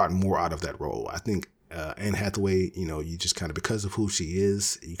brought more out of that role. I think Anne Hathaway, you just kind of, because of who she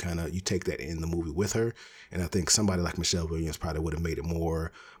is, you take that in the movie with her. And I think somebody like Michelle Williams probably would have made it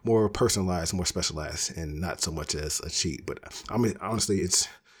more personalized, more specialized, and not so much as a cheat. But I mean, honestly, it's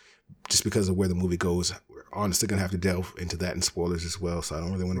just because of where the movie goes. We're honestly going to have to delve into that in spoilers as well. So I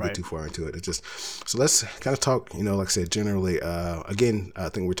don't really want to get too far into it. So let's kind of talk, like I said, generally, again, I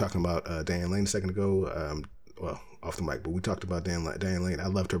think we were talking about Diane Lane a second ago. Off the mic, but we talked about Diane Lane. I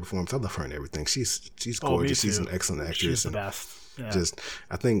loved her performance. I love her and everything. She's gorgeous. She's an excellent actress. She's the best. Yeah.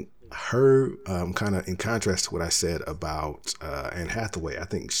 I think her, kind of in contrast to what I said about Anne Hathaway, I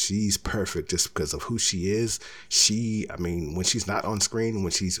think she's perfect just because of who she is. When she's not on screen,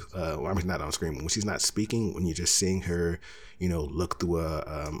 when she's not speaking, when you're just seeing her, look through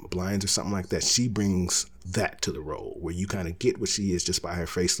blinds or something like that, she brings that to the role where you kind of get what she is just by her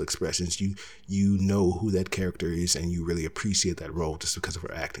facial expressions. You know who that character is, and you really appreciate that role just because of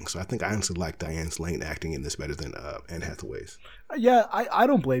her acting. So I think I honestly like Diane Lane acting in this better than Anne Hathaway's. Yeah, I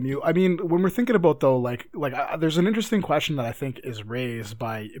don't blame you. I mean, when we're thinking about though, there's an interesting question that I think is raised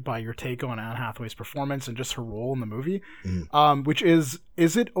by your take on Anne Hathaway's performance and just her role in the movie, which is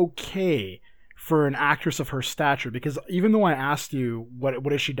it okay for an actress of her stature? Because even though I asked you what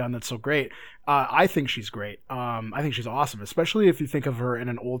has she done that's so great, I think she's great. I think she's awesome, especially if you think of her in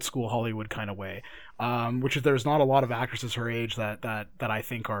an old school Hollywood kind of way, which is there's not a lot of actresses her age that I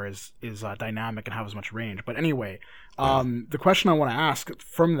think are as dynamic and have as much range. But anyway, the question I want to ask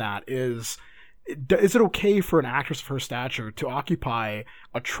from that is it okay for an actress of her stature to occupy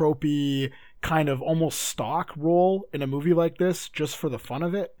a tropey kind of almost stock role in a movie like this just for the fun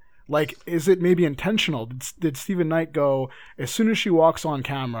of it? Like, is it maybe intentional? Did Stephen Knight go, as soon as she walks on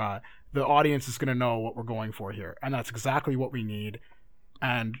camera, the audience is going to know what we're going for here, and that's exactly what we need.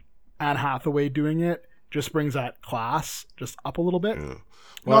 And Anne Hathaway doing it just brings that class just up a little bit. Yeah.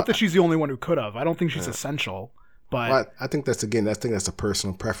 Well, not that she's the only one who could have. I don't think she's essential. But I think that's a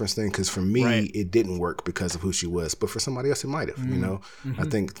personal preference thing, because for me, it didn't work because of who she was. But for somebody else, it might have, Mm-hmm. I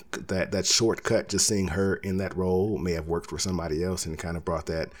think that shortcut, just seeing her in that role, may have worked for somebody else and kind of brought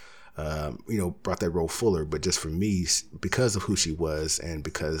that role fuller. But just for me, because of who she was and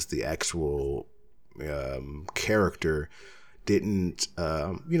because the actual character didn't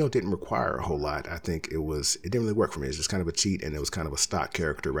require a whole lot, I think it didn't really work for me. It's just kind of a cheat, and it was kind of a stock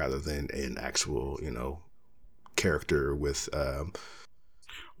character rather than an actual, character with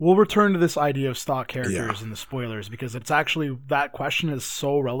we'll return to this idea of stock characters in the spoilers, because it's actually, that question is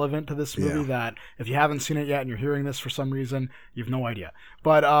so relevant to this movie that if you haven't seen it yet and you're hearing this for some reason, you have no idea.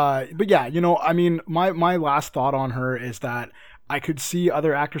 But yeah, I mean, my last thought on her is that I could see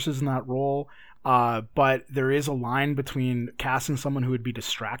other actresses in that role, but there is a line between casting someone who would be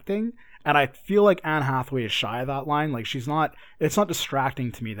distracting, and I feel like Anne Hathaway is shy of that line. Like, it's not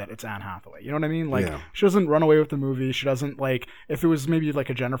distracting to me that it's Anne Hathaway. You know what I mean? Like, she doesn't run away with the movie. She doesn't, like, if it was maybe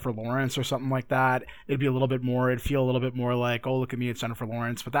like a Jennifer Lawrence or something like that, it'd be a little bit more, it'd feel a little bit more like, oh, look at me, it's Jennifer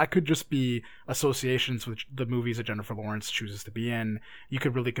Lawrence. But that could just be associations with the movies that Jennifer Lawrence chooses to be in. You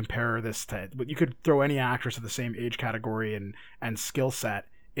could really compare this to, but you could throw any actress of the same age category and skill set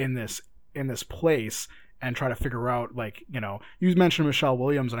in this place and try to figure out, like, you mentioned Michelle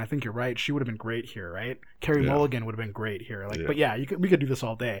Williams, and I think you're right. She would have been great here, right? Carey Mulligan would have been great here. But yeah, we could do this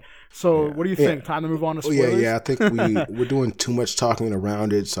all day. So what do you think? Time to move on to spoilers? I think we're doing too much talking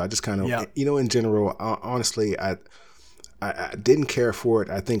around it. So I just kind of, in general, honestly, I didn't care for it.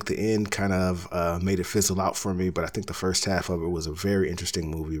 I think the end kind of made it fizzle out for me, but I think the first half of it was a very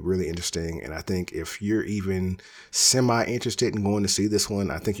interesting movie, really interesting. And I think if you're even semi-interested in going to see this one,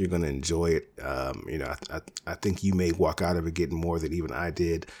 I think you're going to enjoy it. I think you may walk out of it getting more than even I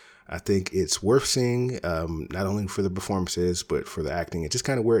did. I think it's worth seeing, not only for the performances, but for the acting. It's just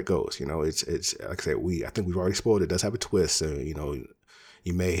kind of where it goes. It's like I said, I think we've already spoiled it. It does have a twist. So,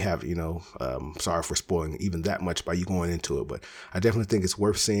 you may have, sorry for spoiling even that much by you going into it, but I definitely think it's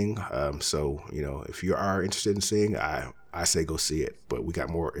worth seeing. So, if you are interested in seeing, I say go see it, but we got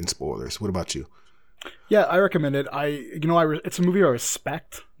more in spoilers. What about you? Yeah, I recommend it. It's a movie I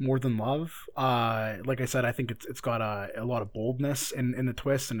respect more than love. Like I said, I think it's got a lot of boldness in the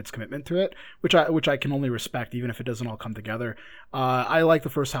twist and its commitment to it, which I can only respect, even if it doesn't all come together. I like the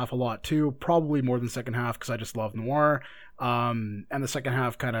first half a lot too, probably more than the second half because I just love noir. And the second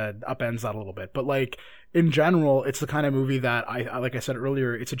half kind of upends that a little bit, but like in general, it's the kind of movie that I like I said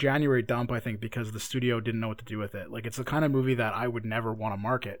earlier, it's a January dump, I think, because the studio didn't know what to do with it. Like, it's the kind of movie that I would never want to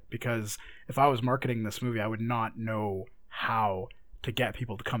market, because if I was marketing this movie, I would not know how to get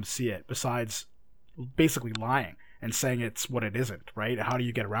people to come see it besides basically lying and saying it's what it isn't, right? How do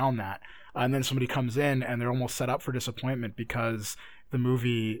you get around that? And then somebody comes in and they're almost set up for disappointment because the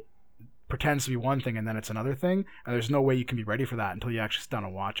movie pretends to be one thing and then it's another thing, and there's no way you can be ready for that until you actually sit down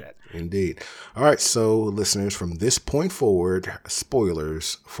and watch it. Indeed. All right, so listeners, from this point forward,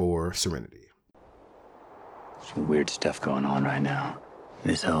 spoilers for Serenity. Some weird stuff going on right now.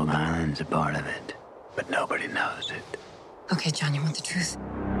 This whole island's a part of it, but nobody knows it. Okay, John, you want the truth?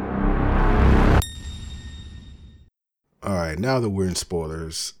 All right, now that we're in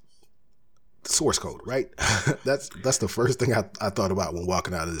spoilers, source code, right? That's the first thing I thought about when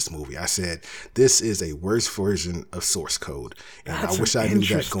walking out of this movie. I said, this is a worse version of source code, and I wish I knew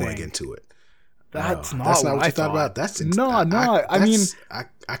that going into it. That's not what you thought about.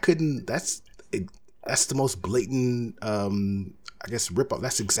 I couldn't. That's the most blatant, I guess, ripoff.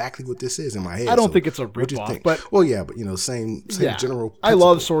 That's exactly what this is in my head. I don't think it's a ripoff, but same general principle. I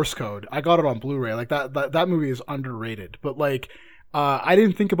love source code. I got it on Blu-ray. Like that movie is underrated, but like. I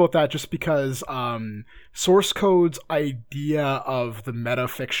didn't think about that just because source code's idea of the meta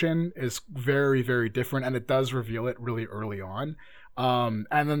fiction is very, very different, and it does reveal it really early on. And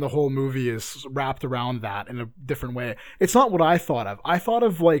then the whole movie is wrapped around that in a different way. It's not what I thought of. I thought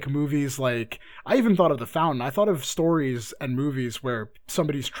of like movies like, I even thought of The Fountain. I thought of stories and movies where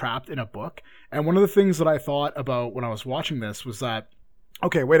somebody's trapped in a book. And one of the things that I thought about when I was watching this was that,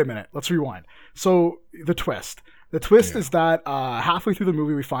 okay, wait a minute, let's rewind. So the twist. The twist is that halfway through the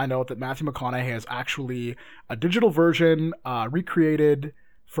movie, we find out that Matthew McConaughey is actually a digital version recreated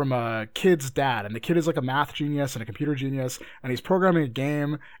from a kid's dad. And the kid is like a math genius and a computer genius, and he's programming a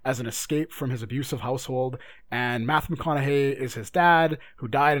game as an escape from his abusive household. And Matthew McConaughey is his dad, who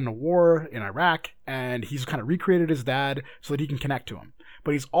died in a war in Iraq, and he's kind of recreated his dad so that he can connect to him.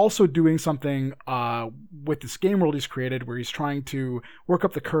 But he's also doing something with this game world he's created where he's trying to work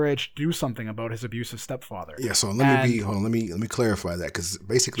up the courage to do something about his abusive stepfather. Yeah, so let me clarify that, because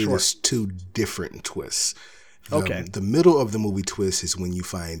basically there's two different twists. The middle of the movie twist is when you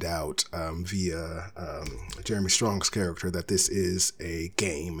find out via Jeremy Strong's character that this is a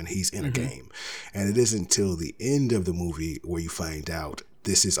game and he's in a game. And it isn't until the end of the movie where you find out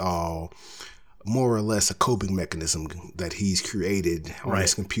this is all more or less a coping mechanism that he's created on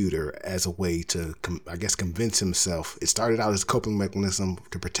his computer as a way to, convince himself. It started out as a coping mechanism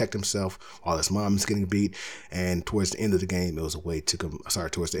to protect himself while his mom is getting beat, and towards the end of the game, it was a way to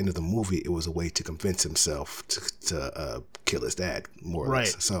towards the end of the movie, it was a way to convince himself to kill his dad, more or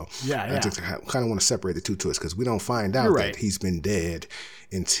less. So I just kind of want to separate the two twists, because we don't find out that he's been dead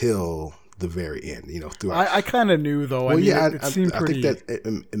until the very end, I kind of knew, though. Well, it seemed pretty. I think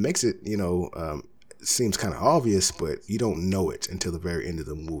that it makes it, seems kind of obvious, but you don't know it until the very end of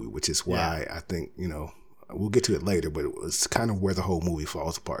the movie, which is why I think, we'll get to it later, but it was kind of where the whole movie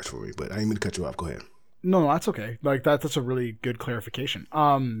falls apart for me. But I didn't mean to cut you off. Go ahead. No, that's okay. Like that's a really good clarification.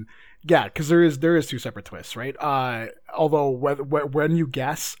 Because there is two separate twists, right? Although when you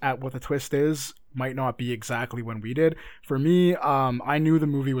guess at what the twist is, might not be exactly when we did. For me, I knew the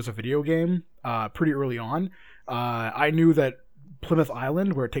movie was a video game pretty early on. I knew that Plymouth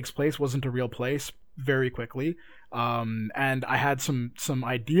Island, where it takes place, wasn't a real place very quickly. And I had some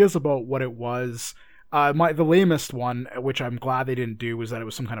ideas about what it was. The lamest one, which I'm glad they didn't do, was that it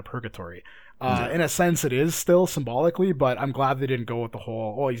was some kind of purgatory. In a sense, it is still symbolically, but I'm glad they didn't go with the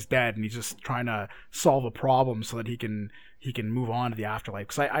whole, he's dead and he's just trying to solve a problem so that he can move on to the afterlife.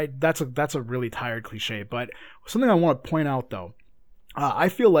 Because that's a really tired cliche. But something I want to point out, though, I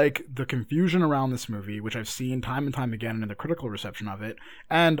feel like the confusion around this movie, which I've seen time and time again in the critical reception of it,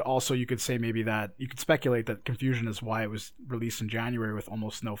 and also you could say maybe that you could speculate that confusion is why it was released in January with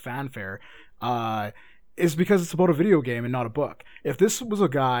almost no fanfare, is because it's about a video game and not a book. If this was a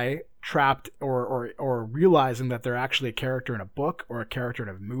guy trapped or realizing that they're actually a character in a book or a character in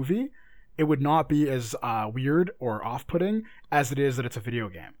a movie, it would not be as weird or off-putting as it is that it's a video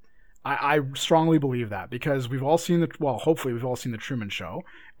game. I strongly believe that, because we've all seen hopefully we've all seen the Truman Show,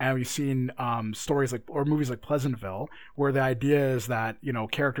 and we've seen stories like, or movies like Pleasantville, where the idea is that, you know,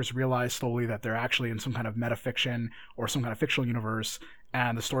 characters realize slowly that they're actually in some kind of metafiction or some kind of fictional universe,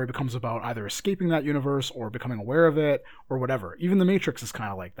 and the story becomes about either escaping that universe or becoming aware of it or whatever. Even The Matrix is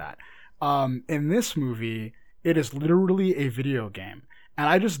kind of like that. In this movie, it is literally a video game. And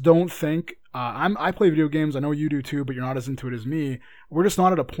I just don't think I play video games. I know you do too, but you're not as into it as me. We're just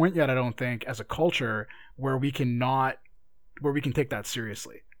not at a point yet, I don't think, as a culture where we can take that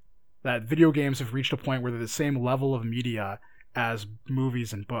seriously. That video games have reached a point where they're the same level of media as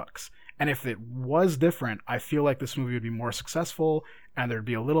movies and books. And if it was different, I feel like this movie would be more successful, and there'd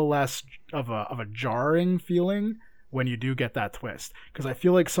be a little less of a jarring feeling when you do get that twist, because I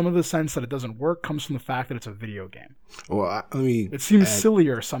feel like some of the sense that it doesn't work comes from the fact that it's a video game. Well, I mean, it seems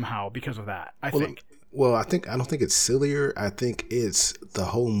sillier somehow because of that. I think. Well, I don't think it's sillier. I think it's the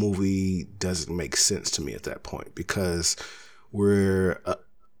whole movie doesn't make sense to me at that point, because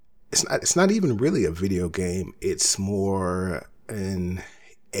it's not even really a video game. It's more an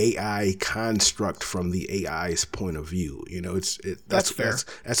AI construct from the AI's point of view. You know, that's fair.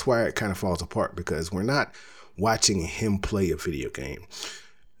 That's why it kind of falls apart, because we're not watching him play a video game.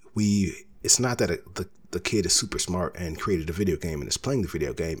 It's not that the kid is super smart and created a video game and is playing the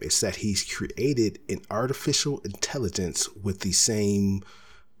video game. It's that he's created an artificial intelligence with the same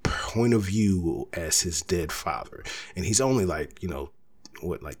point of view as his dead father. And he's only like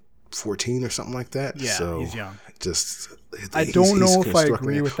 14 or something like that. Yeah, so he's young. I don't know if I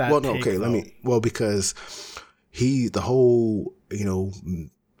agree with that. Well, no, okay, because the whole,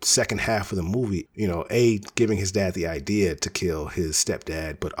 second half of the movie, giving his dad the idea to kill his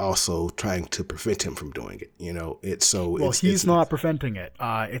stepdad, but also trying to prevent him from doing it. He's not preventing it.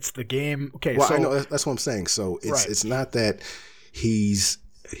 It's the game. Okay, well, I know that's what I'm saying. So it's not that he's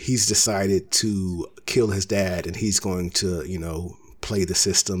decided to kill his dad and he's going to play the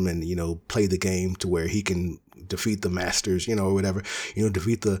system and play the game to where he can defeat the masters, or whatever,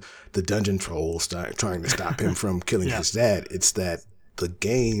 defeat the dungeon trolls trying to stop him from killing his dad. It's that the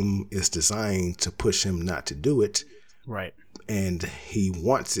game is designed to push him not to do it. Right. And he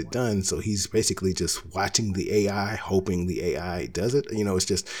wants it done. So he's basically just watching the AI, hoping the AI does it.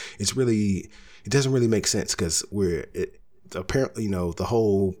 It doesn't really make sense, because apparently, the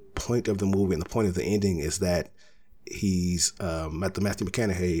whole point of the movie and the point of the ending is that he's the Matthew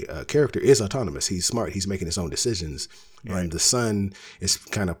McConaughey character is autonomous. He's smart. He's making his own decisions. Right. And the son is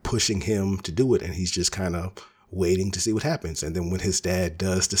kind of pushing him to do it. And he's just kind of waiting to see what happens. And then when his dad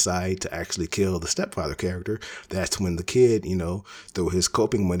does decide to actually kill the stepfather character, that's when the kid, through his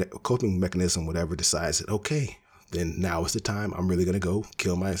coping mechanism, whatever, decides that, okay, then now is the time. I'm really going to go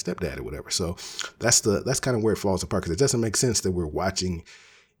kill my stepdad or whatever. So that's kind of where it falls apart, because it doesn't make sense that we're watching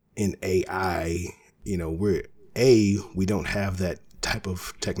an AI, we don't have that type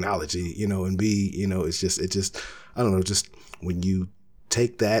of technology, and B, it's just, I don't know, just when you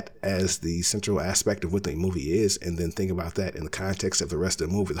take that as the central aspect of what the movie is, and then think about that in the context of the rest of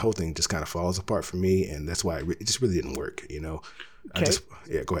the movie, the whole thing just kind of falls apart for me, and that's why it just really didn't work, Okay.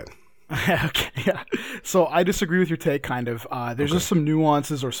 Go ahead. Okay, yeah. So I disagree with your take, kind of. There's just some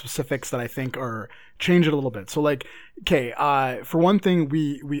nuances or specifics that I think change it a little bit. So, for one thing,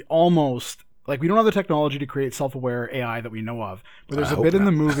 we almost, we don't have the technology to create self-aware AI that we know of, but there's a bit in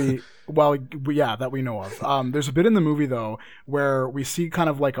the movie. Well, yeah, that we know of. There's a bit in the movie though where we see kind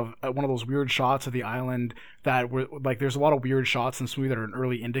of like one of those weird shots of the island that there's a lot of weird shots in this movie that are an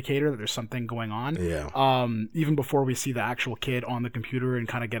early indicator that there's something going on. Yeah. Even before we see the actual kid on the computer and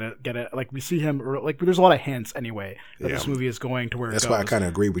kind of get it, we see him, there's a lot of hints anyway that this movie is going to where that's it goes. Why I kind of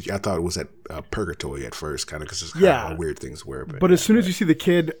agree with you. I thought it was at purgatory at first, kind of, because it's kind of how weird things were. But as soon as you see the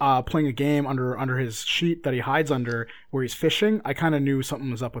kid playing a game under his sheet that he hides under where he's fishing, I kind of knew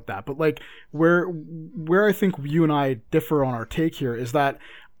something was up with that. But where I think you and I differ on our take here is that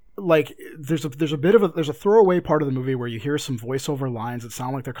there's a throwaway part of the movie where you hear some voiceover lines that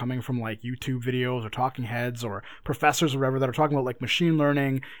sound like they're coming from YouTube videos or talking heads or professors or whatever that are talking about machine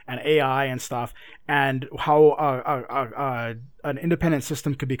learning and AI and stuff, and how an independent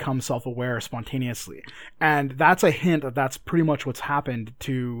system could become self-aware spontaneously. And that's a hint that that's pretty much what's happened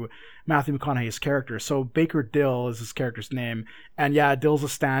to Matthew McConaughey's character. So Baker Dill is his character's name, and yeah, Dill's a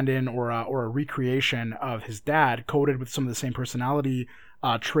stand-in or a recreation of his dad, coded with some of the same personality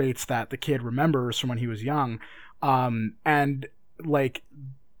traits that the kid remembers from when he was young. And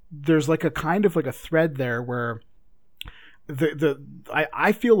there's a kind of a thread there where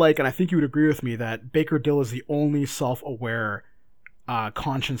I feel like, and I think you would agree with me, that Baker Dill is the only self-aware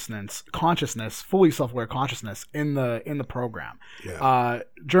consciousness, fully self-aware consciousness in the program. Yeah.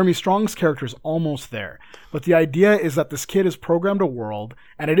 Jeremy Strong's character is almost there, but the idea is that this kid is programmed a world,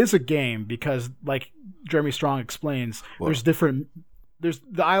 and it is a game because, like Jeremy Strong explains, the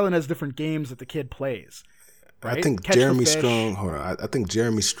island has different games that the kid plays. Right? I think Jeremy Strong. Hold on. I think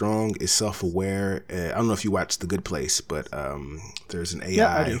Jeremy Strong is self-aware. I don't know if you watched The Good Place, but there's an AI.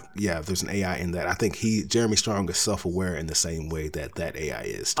 Yeah, I do. Yeah, there's an AI in that. I think Jeremy Strong is self-aware in the same way that AI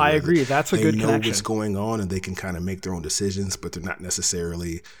is. I agree. That's a good connection. They know what's going on and they can kind of make their own decisions, but they're not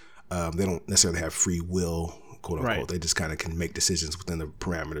necessarily. They don't necessarily have free will, quote unquote. Right. They just kind of can make decisions within the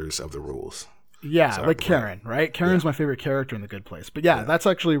parameters of the rules. Yeah, like Karen, right? Karen's my favorite character in The Good Place. But yeah, that's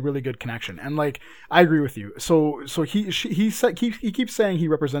actually a really good connection. And like, I agree with you. So he keeps saying he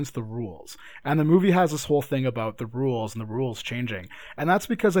represents the rules. And the movie has this whole thing about the rules and the rules changing. And that's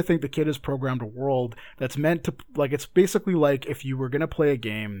because I think the kid has programmed a world that's meant to, like, it's basically like if you were going to play a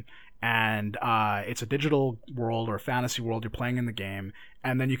game and it's a digital world or a fantasy world you're playing in the game,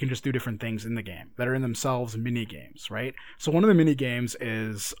 and then you can just do different things in the game that are in themselves mini games, right? So one of the mini games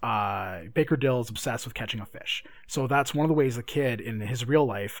is Baker Dill is obsessed with catching a fish. So that's one of the ways the kid in his real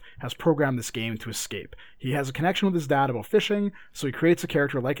life has programmed this game to escape. He has a connection with his dad about fishing, so he creates a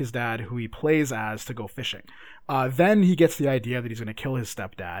character like his dad who he plays as to go fishing. Then he gets the idea that he's going to kill his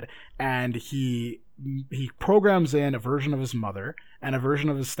stepdad, and he programs in a version of his mother and a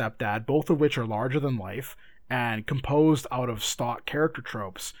version of his stepdad, both of which are larger than life and composed out of stock character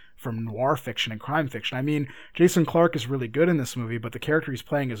tropes from noir fiction and crime fiction. I mean, Jason Clarke is really good in this movie, but the character he's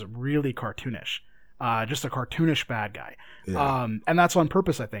playing is really cartoonish. Just a cartoonish bad guy. Yeah. And that's on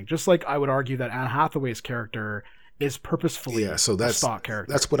purpose, I think. Just like I would argue that Anne Hathaway's character is purposefully a stock character.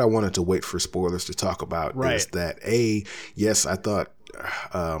 That's what I wanted to wait for spoilers to talk about. Right. Is that yes, I thought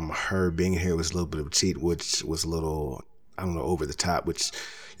her being here was a little bit of a cheat, which was a little, I don't know, over the top, which,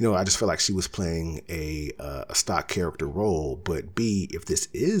 you know, I just felt like she was playing a stock character role. But B, if this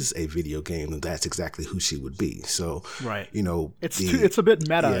is a video game, then that's exactly who she would be. So, right. You know, it's a bit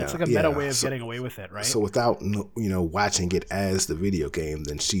meta. Yeah, it's like a meta way of getting away with it, right? So without, you know, watching it as the video game,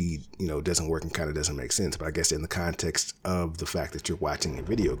 then she, you know, doesn't work and kind of doesn't make sense. But I guess in the context of the fact that you're watching a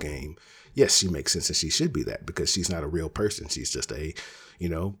video game, yes, she makes sense and she should be that because she's not a real person. She's just a, you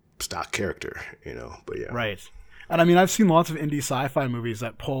know, stock character, you know, but yeah. Right. And I mean, I've seen lots of indie sci-fi movies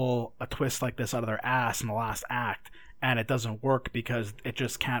that pull a twist like this out of their ass in the last act, and it doesn't work because it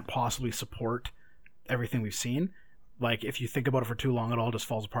just can't possibly support everything we've seen. Like, if you think about it for too long, it all just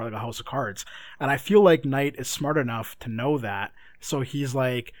falls apart like a house of cards. And I feel like Knight is smart enough to know that. So he's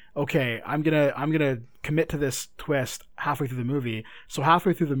like, okay, I'm gonna commit to this twist halfway through the movie. So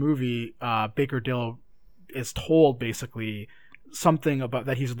halfway through the movie, Baker Dill is told basically something about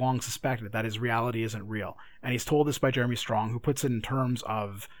that he's long suspected, that his reality isn't real. And he's told this by Jeremy Strong, who puts it in terms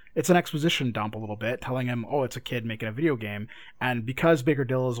of, it's an exposition dump a little bit, telling him, oh, it's a kid making a video game. And because Baker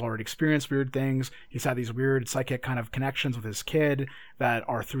Dill has already experienced weird things, he's had these weird psychic kind of connections with his kid that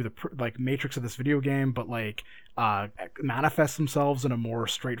are through the like matrix of this video game, but like manifest themselves in a more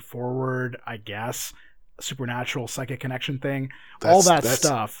straightforward, I guess, supernatural psychic connection thing. All that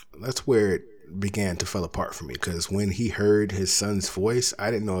stuff. That's where it began to fall apart for me, because when he heard his son's voice,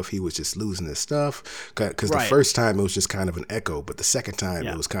 I didn't know if he was just losing his stuff, because the first time it was just kind of an echo, but the second time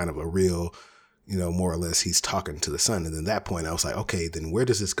it was kind of a real, you know, more or less he's talking to the son. And then at that point I was like, okay, then where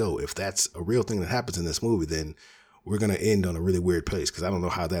does this go? If that's a real thing that happens in this movie, then we're going to end on a really weird place, because I don't know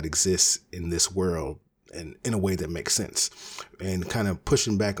how that exists in this world and in a way that makes sense. And kind of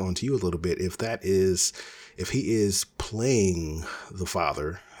pushing back onto you a little bit, if he is playing the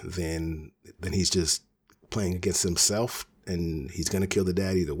father, then he's just playing against himself, and he's going to kill the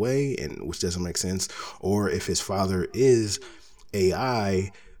dad either way, and which doesn't make sense. Or if his father is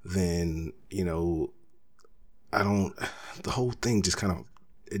AI, then, you know, the whole thing just kind of,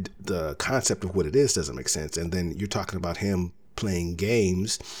 the concept of what it is doesn't make sense. And then you're talking about him playing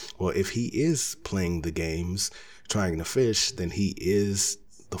games. Well, if he is playing the games, trying to fish, then he is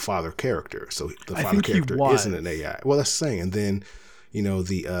the father character. So the father character isn't an AI. Well, that's the thing. And then, you know,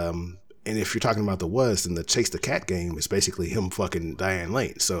 and if you're talking about then the Chase the Cat game is basically him fucking Diane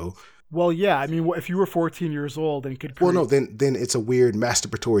Lane. So, well, yeah, I mean, if you were 14 years old and could well, no, then it's a weird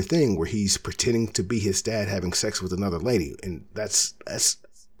masturbatory thing where he's pretending to be his dad having sex with another lady, and that's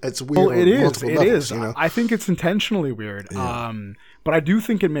weird. Well, it is. It is. You know? I think it's intentionally weird. Yeah. But I do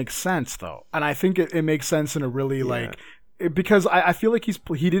think it makes sense though, and I think it makes sense in a really like. Because I feel like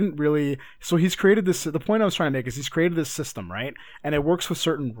he didn't really, so he's created this, the point I was trying to make is he's created this system, right? And it works with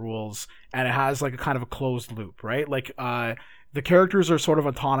certain rules, and it has like a kind of a closed loop, right? Like the characters are sort of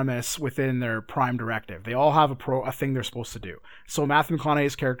autonomous within their prime directive. They all have a thing they're supposed to do. So Matthew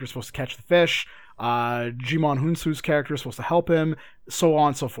McConaughey's character is supposed to catch the fish. Jimon Hunsu's character is supposed to help him, so on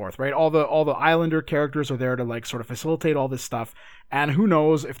and so forth, right? All the Islander characters are there to like sort of facilitate all this stuff. And who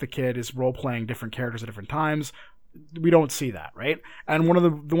knows if the kid is role playing different characters at different times? We don't see that, right? And one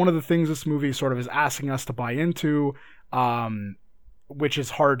of the things this movie sort of is asking us to buy into, which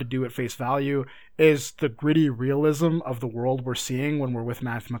is hard to do at face value, is the gritty realism of the world we're seeing when we're with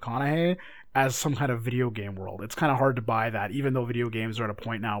Matthew McConaughey as some kind of video game world. It's kind of hard to buy that, even though video games are at a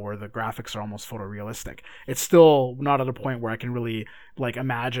point now where the graphics are almost photorealistic. It's still not at a point where I can really like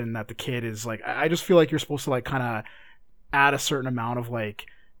imagine that the kid is like, I just feel like you're supposed to like kind of add a certain amount of like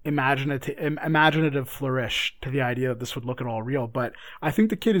imaginative flourish to the idea that this would look at all real. But I think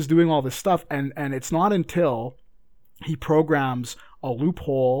the kid is doing all this stuff, and it's not until he programs a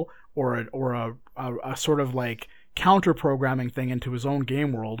loophole or a sort of like counter programming thing into his own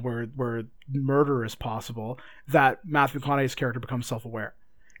game world where murder is possible that Matthew McConaughey's character becomes self-aware.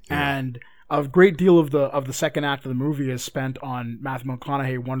 Yeah. And a great deal of the second act of the movie is spent on Matthew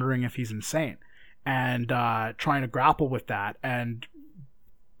McConaughey wondering if he's insane and trying to grapple with that. And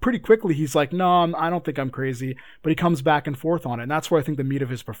pretty quickly he's like, no, I don't think I'm crazy, but he comes back and forth on it. And that's where I think the meat of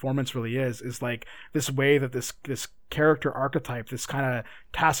his performance really is like this way that this character archetype, this kind of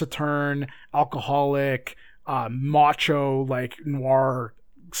taciturn, alcoholic, macho, like noir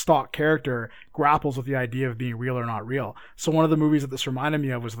stock character grapples with the idea of being real or not real. So one of the movies that this reminded me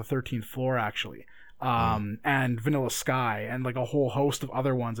of was The 13th Floor, actually. And Vanilla Sky, and like a whole host of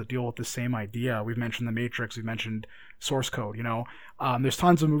other ones that deal with the same idea. We've mentioned The Matrix, we've mentioned Source Code, you know. There's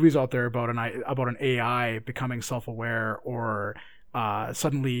tons of movies out there about an AI becoming self-aware or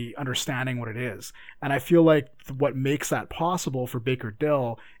suddenly understanding what it is. And I feel like what makes that possible for Baker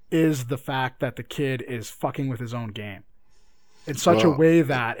Dill is the fact that the kid is fucking with his own game in such a way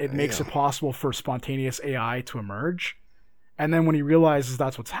that it makes it possible for spontaneous AI to emerge. And then when he realizes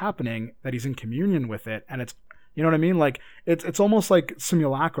that's what's happening, that he's in communion with it, and it's, you know what I mean? Like, it's almost like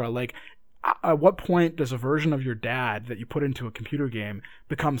simulacra. Like, at what point does a version of your dad that you put into a computer game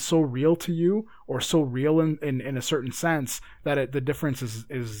become so real to you, or so real in a certain sense that the difference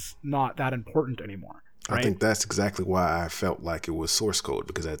is not that important anymore? Right? I think that's exactly why I felt like it was Source Code,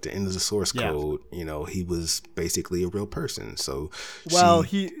 because at the end of the Source Code, you know, he was basically a real person. So,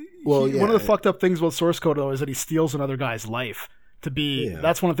 one of the fucked up things about Source Code, though, is that he steals another guy's life to be. Yeah.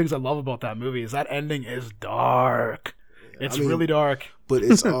 That's one of the things I love about that movie, is that ending is dark. It's really dark. But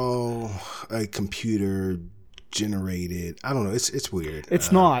it's all a computer generated. I don't know. It's weird.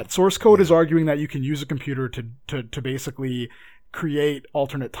 It's not. Source Code is arguing that you can use a computer to basically create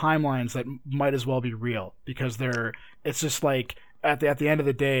alternate timelines that might as well be real, because it's just like at the end of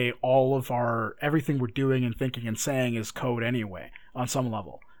the day, all of everything we're doing and thinking and saying is code anyway on some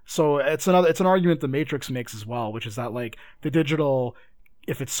level. So it's an argument the Matrix makes as well, which is that like the digital,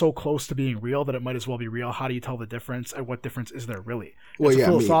 if it's so close to being real that it might as well be real, how do you tell the difference, and what difference is there really? It's a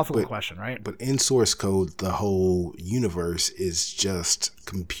philosophical question, right? But in Source Code, the whole universe is just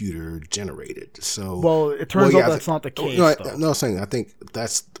computer generated. So it turns out that's not the case. I'm saying I think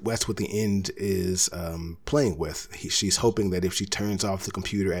that's what the end is playing with. She's hoping that if she turns off the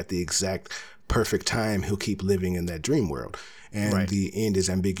computer at the exact perfect time, he'll keep living in that dream world. And the end is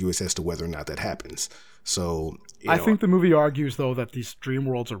ambiguous as to whether or not that happens. So I think the movie argues, though, that these dream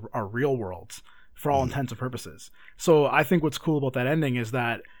worlds are real worlds for all intents and purposes. So I think what's cool about that ending is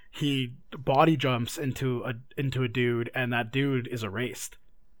that he body jumps into a dude, and that dude is erased.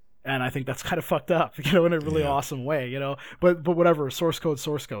 And I think that's kind of fucked up, you know, in a really awesome way, you know. But whatever, source code.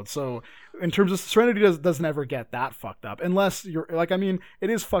 So in terms of Serenity doesn't ever get that fucked up, unless you're like, I mean,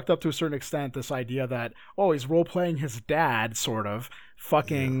 it is fucked up to a certain extent. This idea that he's role playing his dad, sort of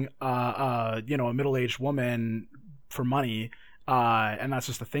fucking a middle-aged woman for money, and that's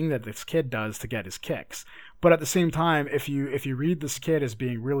just a thing that this kid does to get his kicks. But at the same time, if you read this kid as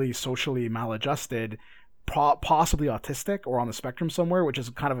being really socially maladjusted, possibly autistic or on the spectrum somewhere, which is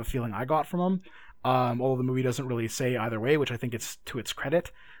kind of a feeling I got from him, although the movie doesn't really say either way, which I think it's to its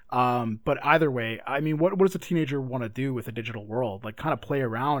credit. But either way, I mean, what does a teenager want to do with a digital world? Like, kind of play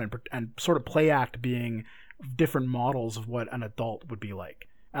around and sort of play act being different models of what an adult would be like.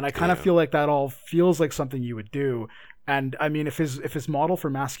 And I kind of feel like that all feels like something you would do. And I mean, if his model for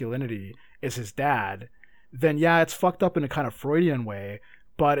masculinity is his dad, then it's fucked up in a kind of Freudian way.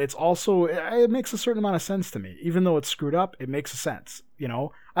 But it's also, it makes a certain amount of sense to me. Even though it's screwed up, it makes sense. You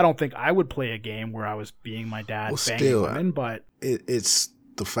know, I don't think I would play a game where I was being my dad banging women, but it's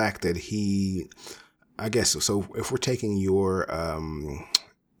the fact that I guess, so if we're taking your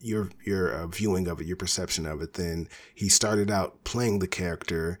your viewing of it, your perception of it, then he started out playing the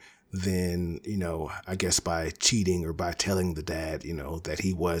character. Then, I guess by cheating or by telling the dad, that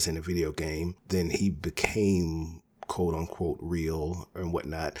he was in a video game, then he became quote unquote real and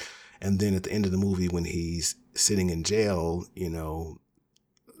whatnot. And then at the end of the movie, when he's sitting in jail,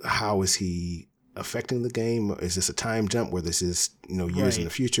 how is he affecting the game? Is this a time jump where this is, years in the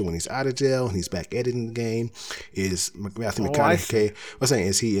future when he's out of jail and he's back editing the game? Is Matthew McConaughey,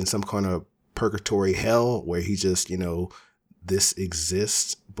 is he in some kind of purgatory hell where he just, this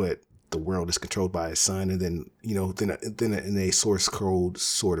exists, but the world is controlled by his son? And then, then in a source code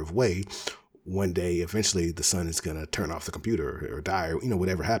sort of way, one day, eventually the son is going to turn off the computer or die or,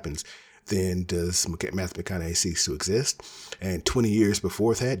 whatever happens. Then does Matthew McConaughey cease to exist? And 20 years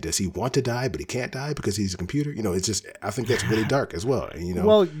before that, does he want to die, but he can't die because he's a computer? It's just, I think that's really dark as well. And,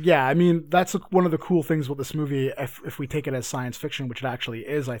 Well, yeah, I mean, that's one of the cool things with this movie, if we take it as science fiction, which it actually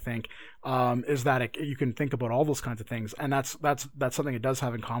is, I think, is that you can think about all those kinds of things. And that's something it does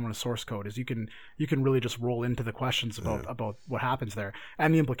have in common with source code, is you can really just roll into the questions about what happens there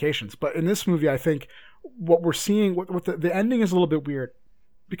and the implications. But in this movie, I think what we're seeing, what the ending is a little bit weird.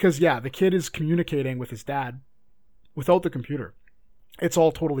 Because, the kid is communicating with his dad without the computer. It's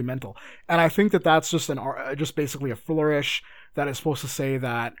all totally mental. And I think that's just basically a flourish that is supposed to say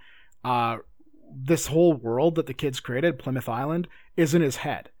that this whole world that the kid's created, Plymouth Island, is in his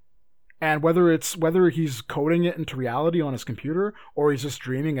head. And whether he's coding it into reality on his computer or he's just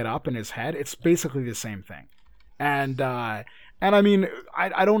dreaming it up in his head, it's basically the same thing. And I mean,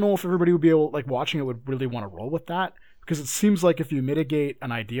 I don't know if everybody would be able, watching it would really want to roll with that. Because it seems like if you mitigate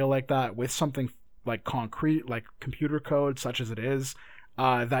an idea like that with something like concrete, like computer code, such as it is,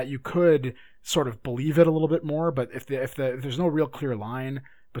 that you could sort of believe it a little bit more. But if there's no real clear line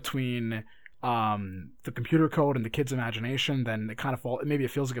between the computer code and the kid's imagination, then it kind of maybe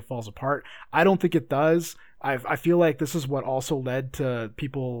it feels like it falls apart. I don't think it does. I feel like this is what also led to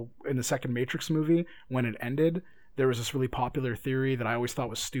people in the second Matrix movie when it ended. There was this really popular theory that I always thought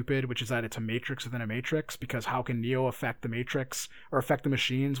was stupid, which is that it's a matrix within a matrix, because how can Neo affect the matrix or affect the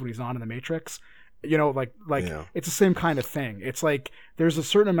machines when he's not in the matrix? It's the same kind of thing. It's like there's a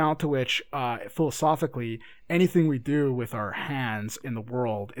certain amount to which philosophically anything we do with our hands in the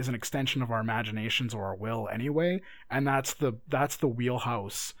world is an extension of our imaginations or our will anyway, and that's the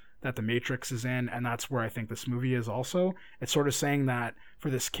wheelhouse that the Matrix is in, and that's where I think this movie is also. It's sort of saying that for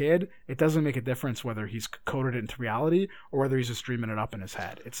this kid, it doesn't make a difference whether he's coded it into reality or whether he's just dreaming it up in his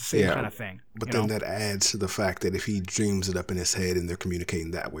head. It's the same kind of thing. But then that adds to the fact that if he dreams it up in his head and they're communicating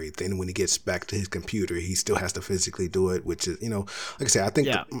that way, then when he gets back to his computer, he still has to physically do it, which is, like I said, I think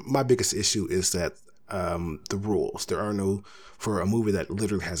my biggest issue is that the rules. There are no, for a movie that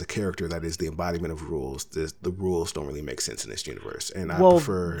literally has a character that is the embodiment of rules, the rules don't really make sense in this universe. And I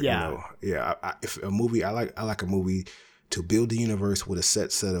prefer, if a movie, I like a movie to build the universe with a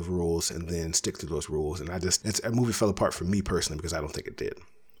set of rules and then stick to those rules. And a movie fell apart for me personally because I don't think it did.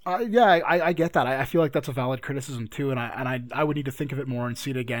 I get that. I feel like that's a valid criticism too, and I would need to think of it more and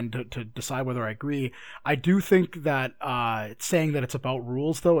see it again to decide whether I agree. I do think that saying that it's about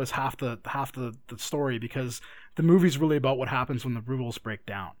rules though is half the story, because the movie's really about what happens when the rules break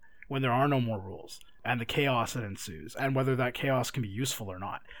down, when there are no more rules, and the chaos that ensues, and whether that chaos can be useful or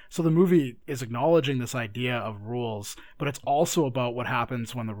not. So the movie is acknowledging this idea of rules, but it's also about what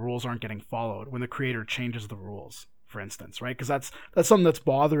happens when the rules aren't getting followed, when the creator changes the rules, for instance, right? Because that's something that's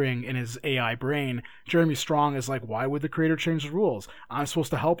bothering in his AI brain. Jeremy Strong is like, why would the creator change the rules? I'm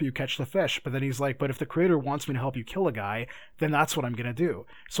supposed to help you catch the fish. But then he's like, but if the creator wants me to help you kill a guy, then that's what I'm going to do.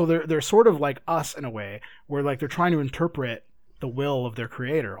 So they're sort of like us in a way, where like they're trying to interpret the will of their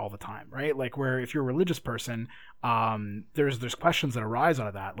creator all the time, right? Like where if you're a religious person, there's questions that arise out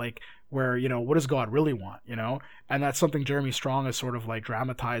of that, like where, what does God really want, And that's something Jeremy Strong is sort of like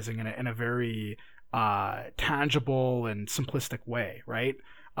dramatizing in a very tangible and simplistic way, right?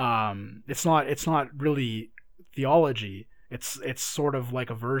 It's not really theology. It's sort of like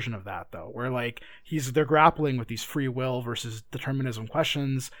a version of that though, where like they're grappling with these free will versus determinism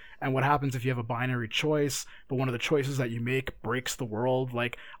questions, and what happens if you have a binary choice, but one of the choices that you make breaks the world.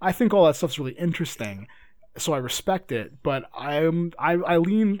 Like I think all that stuff's really interesting, so I respect it, but I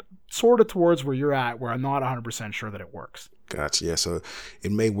lean sort of towards where you're at, where I'm not 100% sure that it works. Gotcha. Yeah, so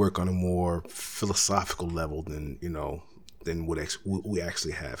it may work on a more philosophical level than what we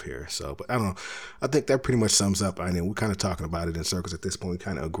actually have here. So, but I don't know. I think that pretty much sums up. I mean, we're kind of talking about it in circles at this point. We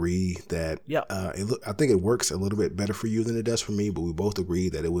kind of agree that I think it works a little bit better for you than it does for me, but we both agree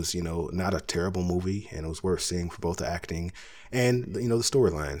that it was, not a terrible movie, and it was worth seeing for both the acting and, the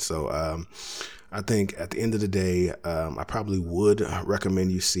storyline. So I think at the end of the day, I probably would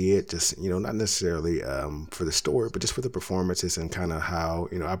recommend you see it. Just, not necessarily for the story, but just for the performances and kind of how,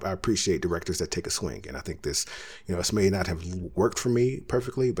 I appreciate directors that take a swing. And I think this, this may not have worked for me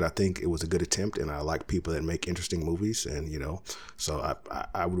perfectly, but I think it was a good attempt. And I like people that make interesting movies. And, so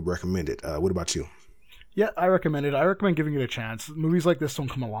I would recommend it. What about you? Yeah, I recommend it. I recommend giving it a chance. Movies like this don't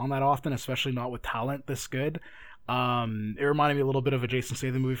come along that often, especially not with talent this good. It reminded me a little bit of a Jason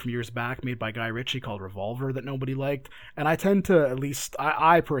Statham movie from years back made by Guy Ritchie called Revolver that nobody liked. And I tend to, at least,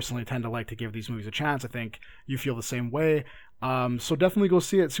 I personally tend to like to give these movies a chance. I think you feel the same way. So definitely go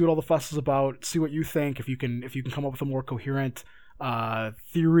see it, see what all the fuss is about, see what you think. If you can come up with a more coherent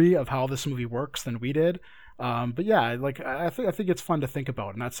theory of how this movie works than we did. But yeah, I think it's fun to think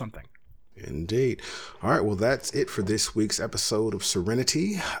about, and that's something. Indeed. All right. Well, that's it for this week's episode of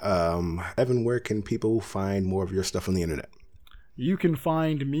Serenity. Evan, where can people find more of your stuff on the internet? You can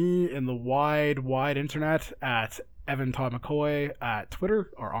find me in the wide internet at Evan Todd McCoy at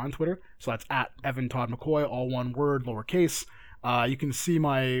Twitter or on Twitter. So that's at Evan Todd McCoy, all one word, lowercase. You can see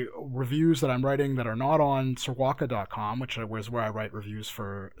my reviews that I'm writing that are not on Sirwaka.com, which is where I write reviews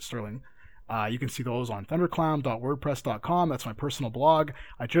for Sterling. You can see those on thunderclown.wordpress.com. That's my personal blog.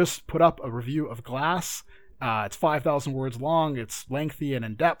 I just put up a review of Glass. It's 5,000 words long. It's lengthy and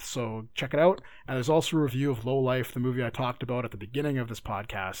in-depth, so check it out. And there's also a review of Low Life, the movie I talked about at the beginning of this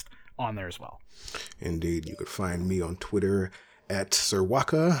podcast, on there as well. Indeed. You can find me on Twitter at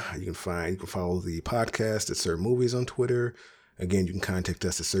Sirwaka. You can follow the podcast at Sir Movies on Twitter. Again, you can contact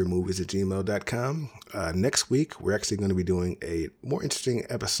us at sirmovies@gmail.com. Next week, we're actually going to be doing a more interesting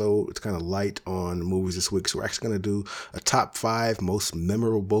episode. It's kind of light on movies this week. So we're actually going to do a top 5 most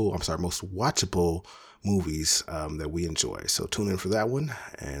watchable movies that we enjoy. So tune in for that one.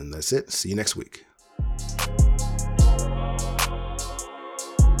 And that's it. See you next week.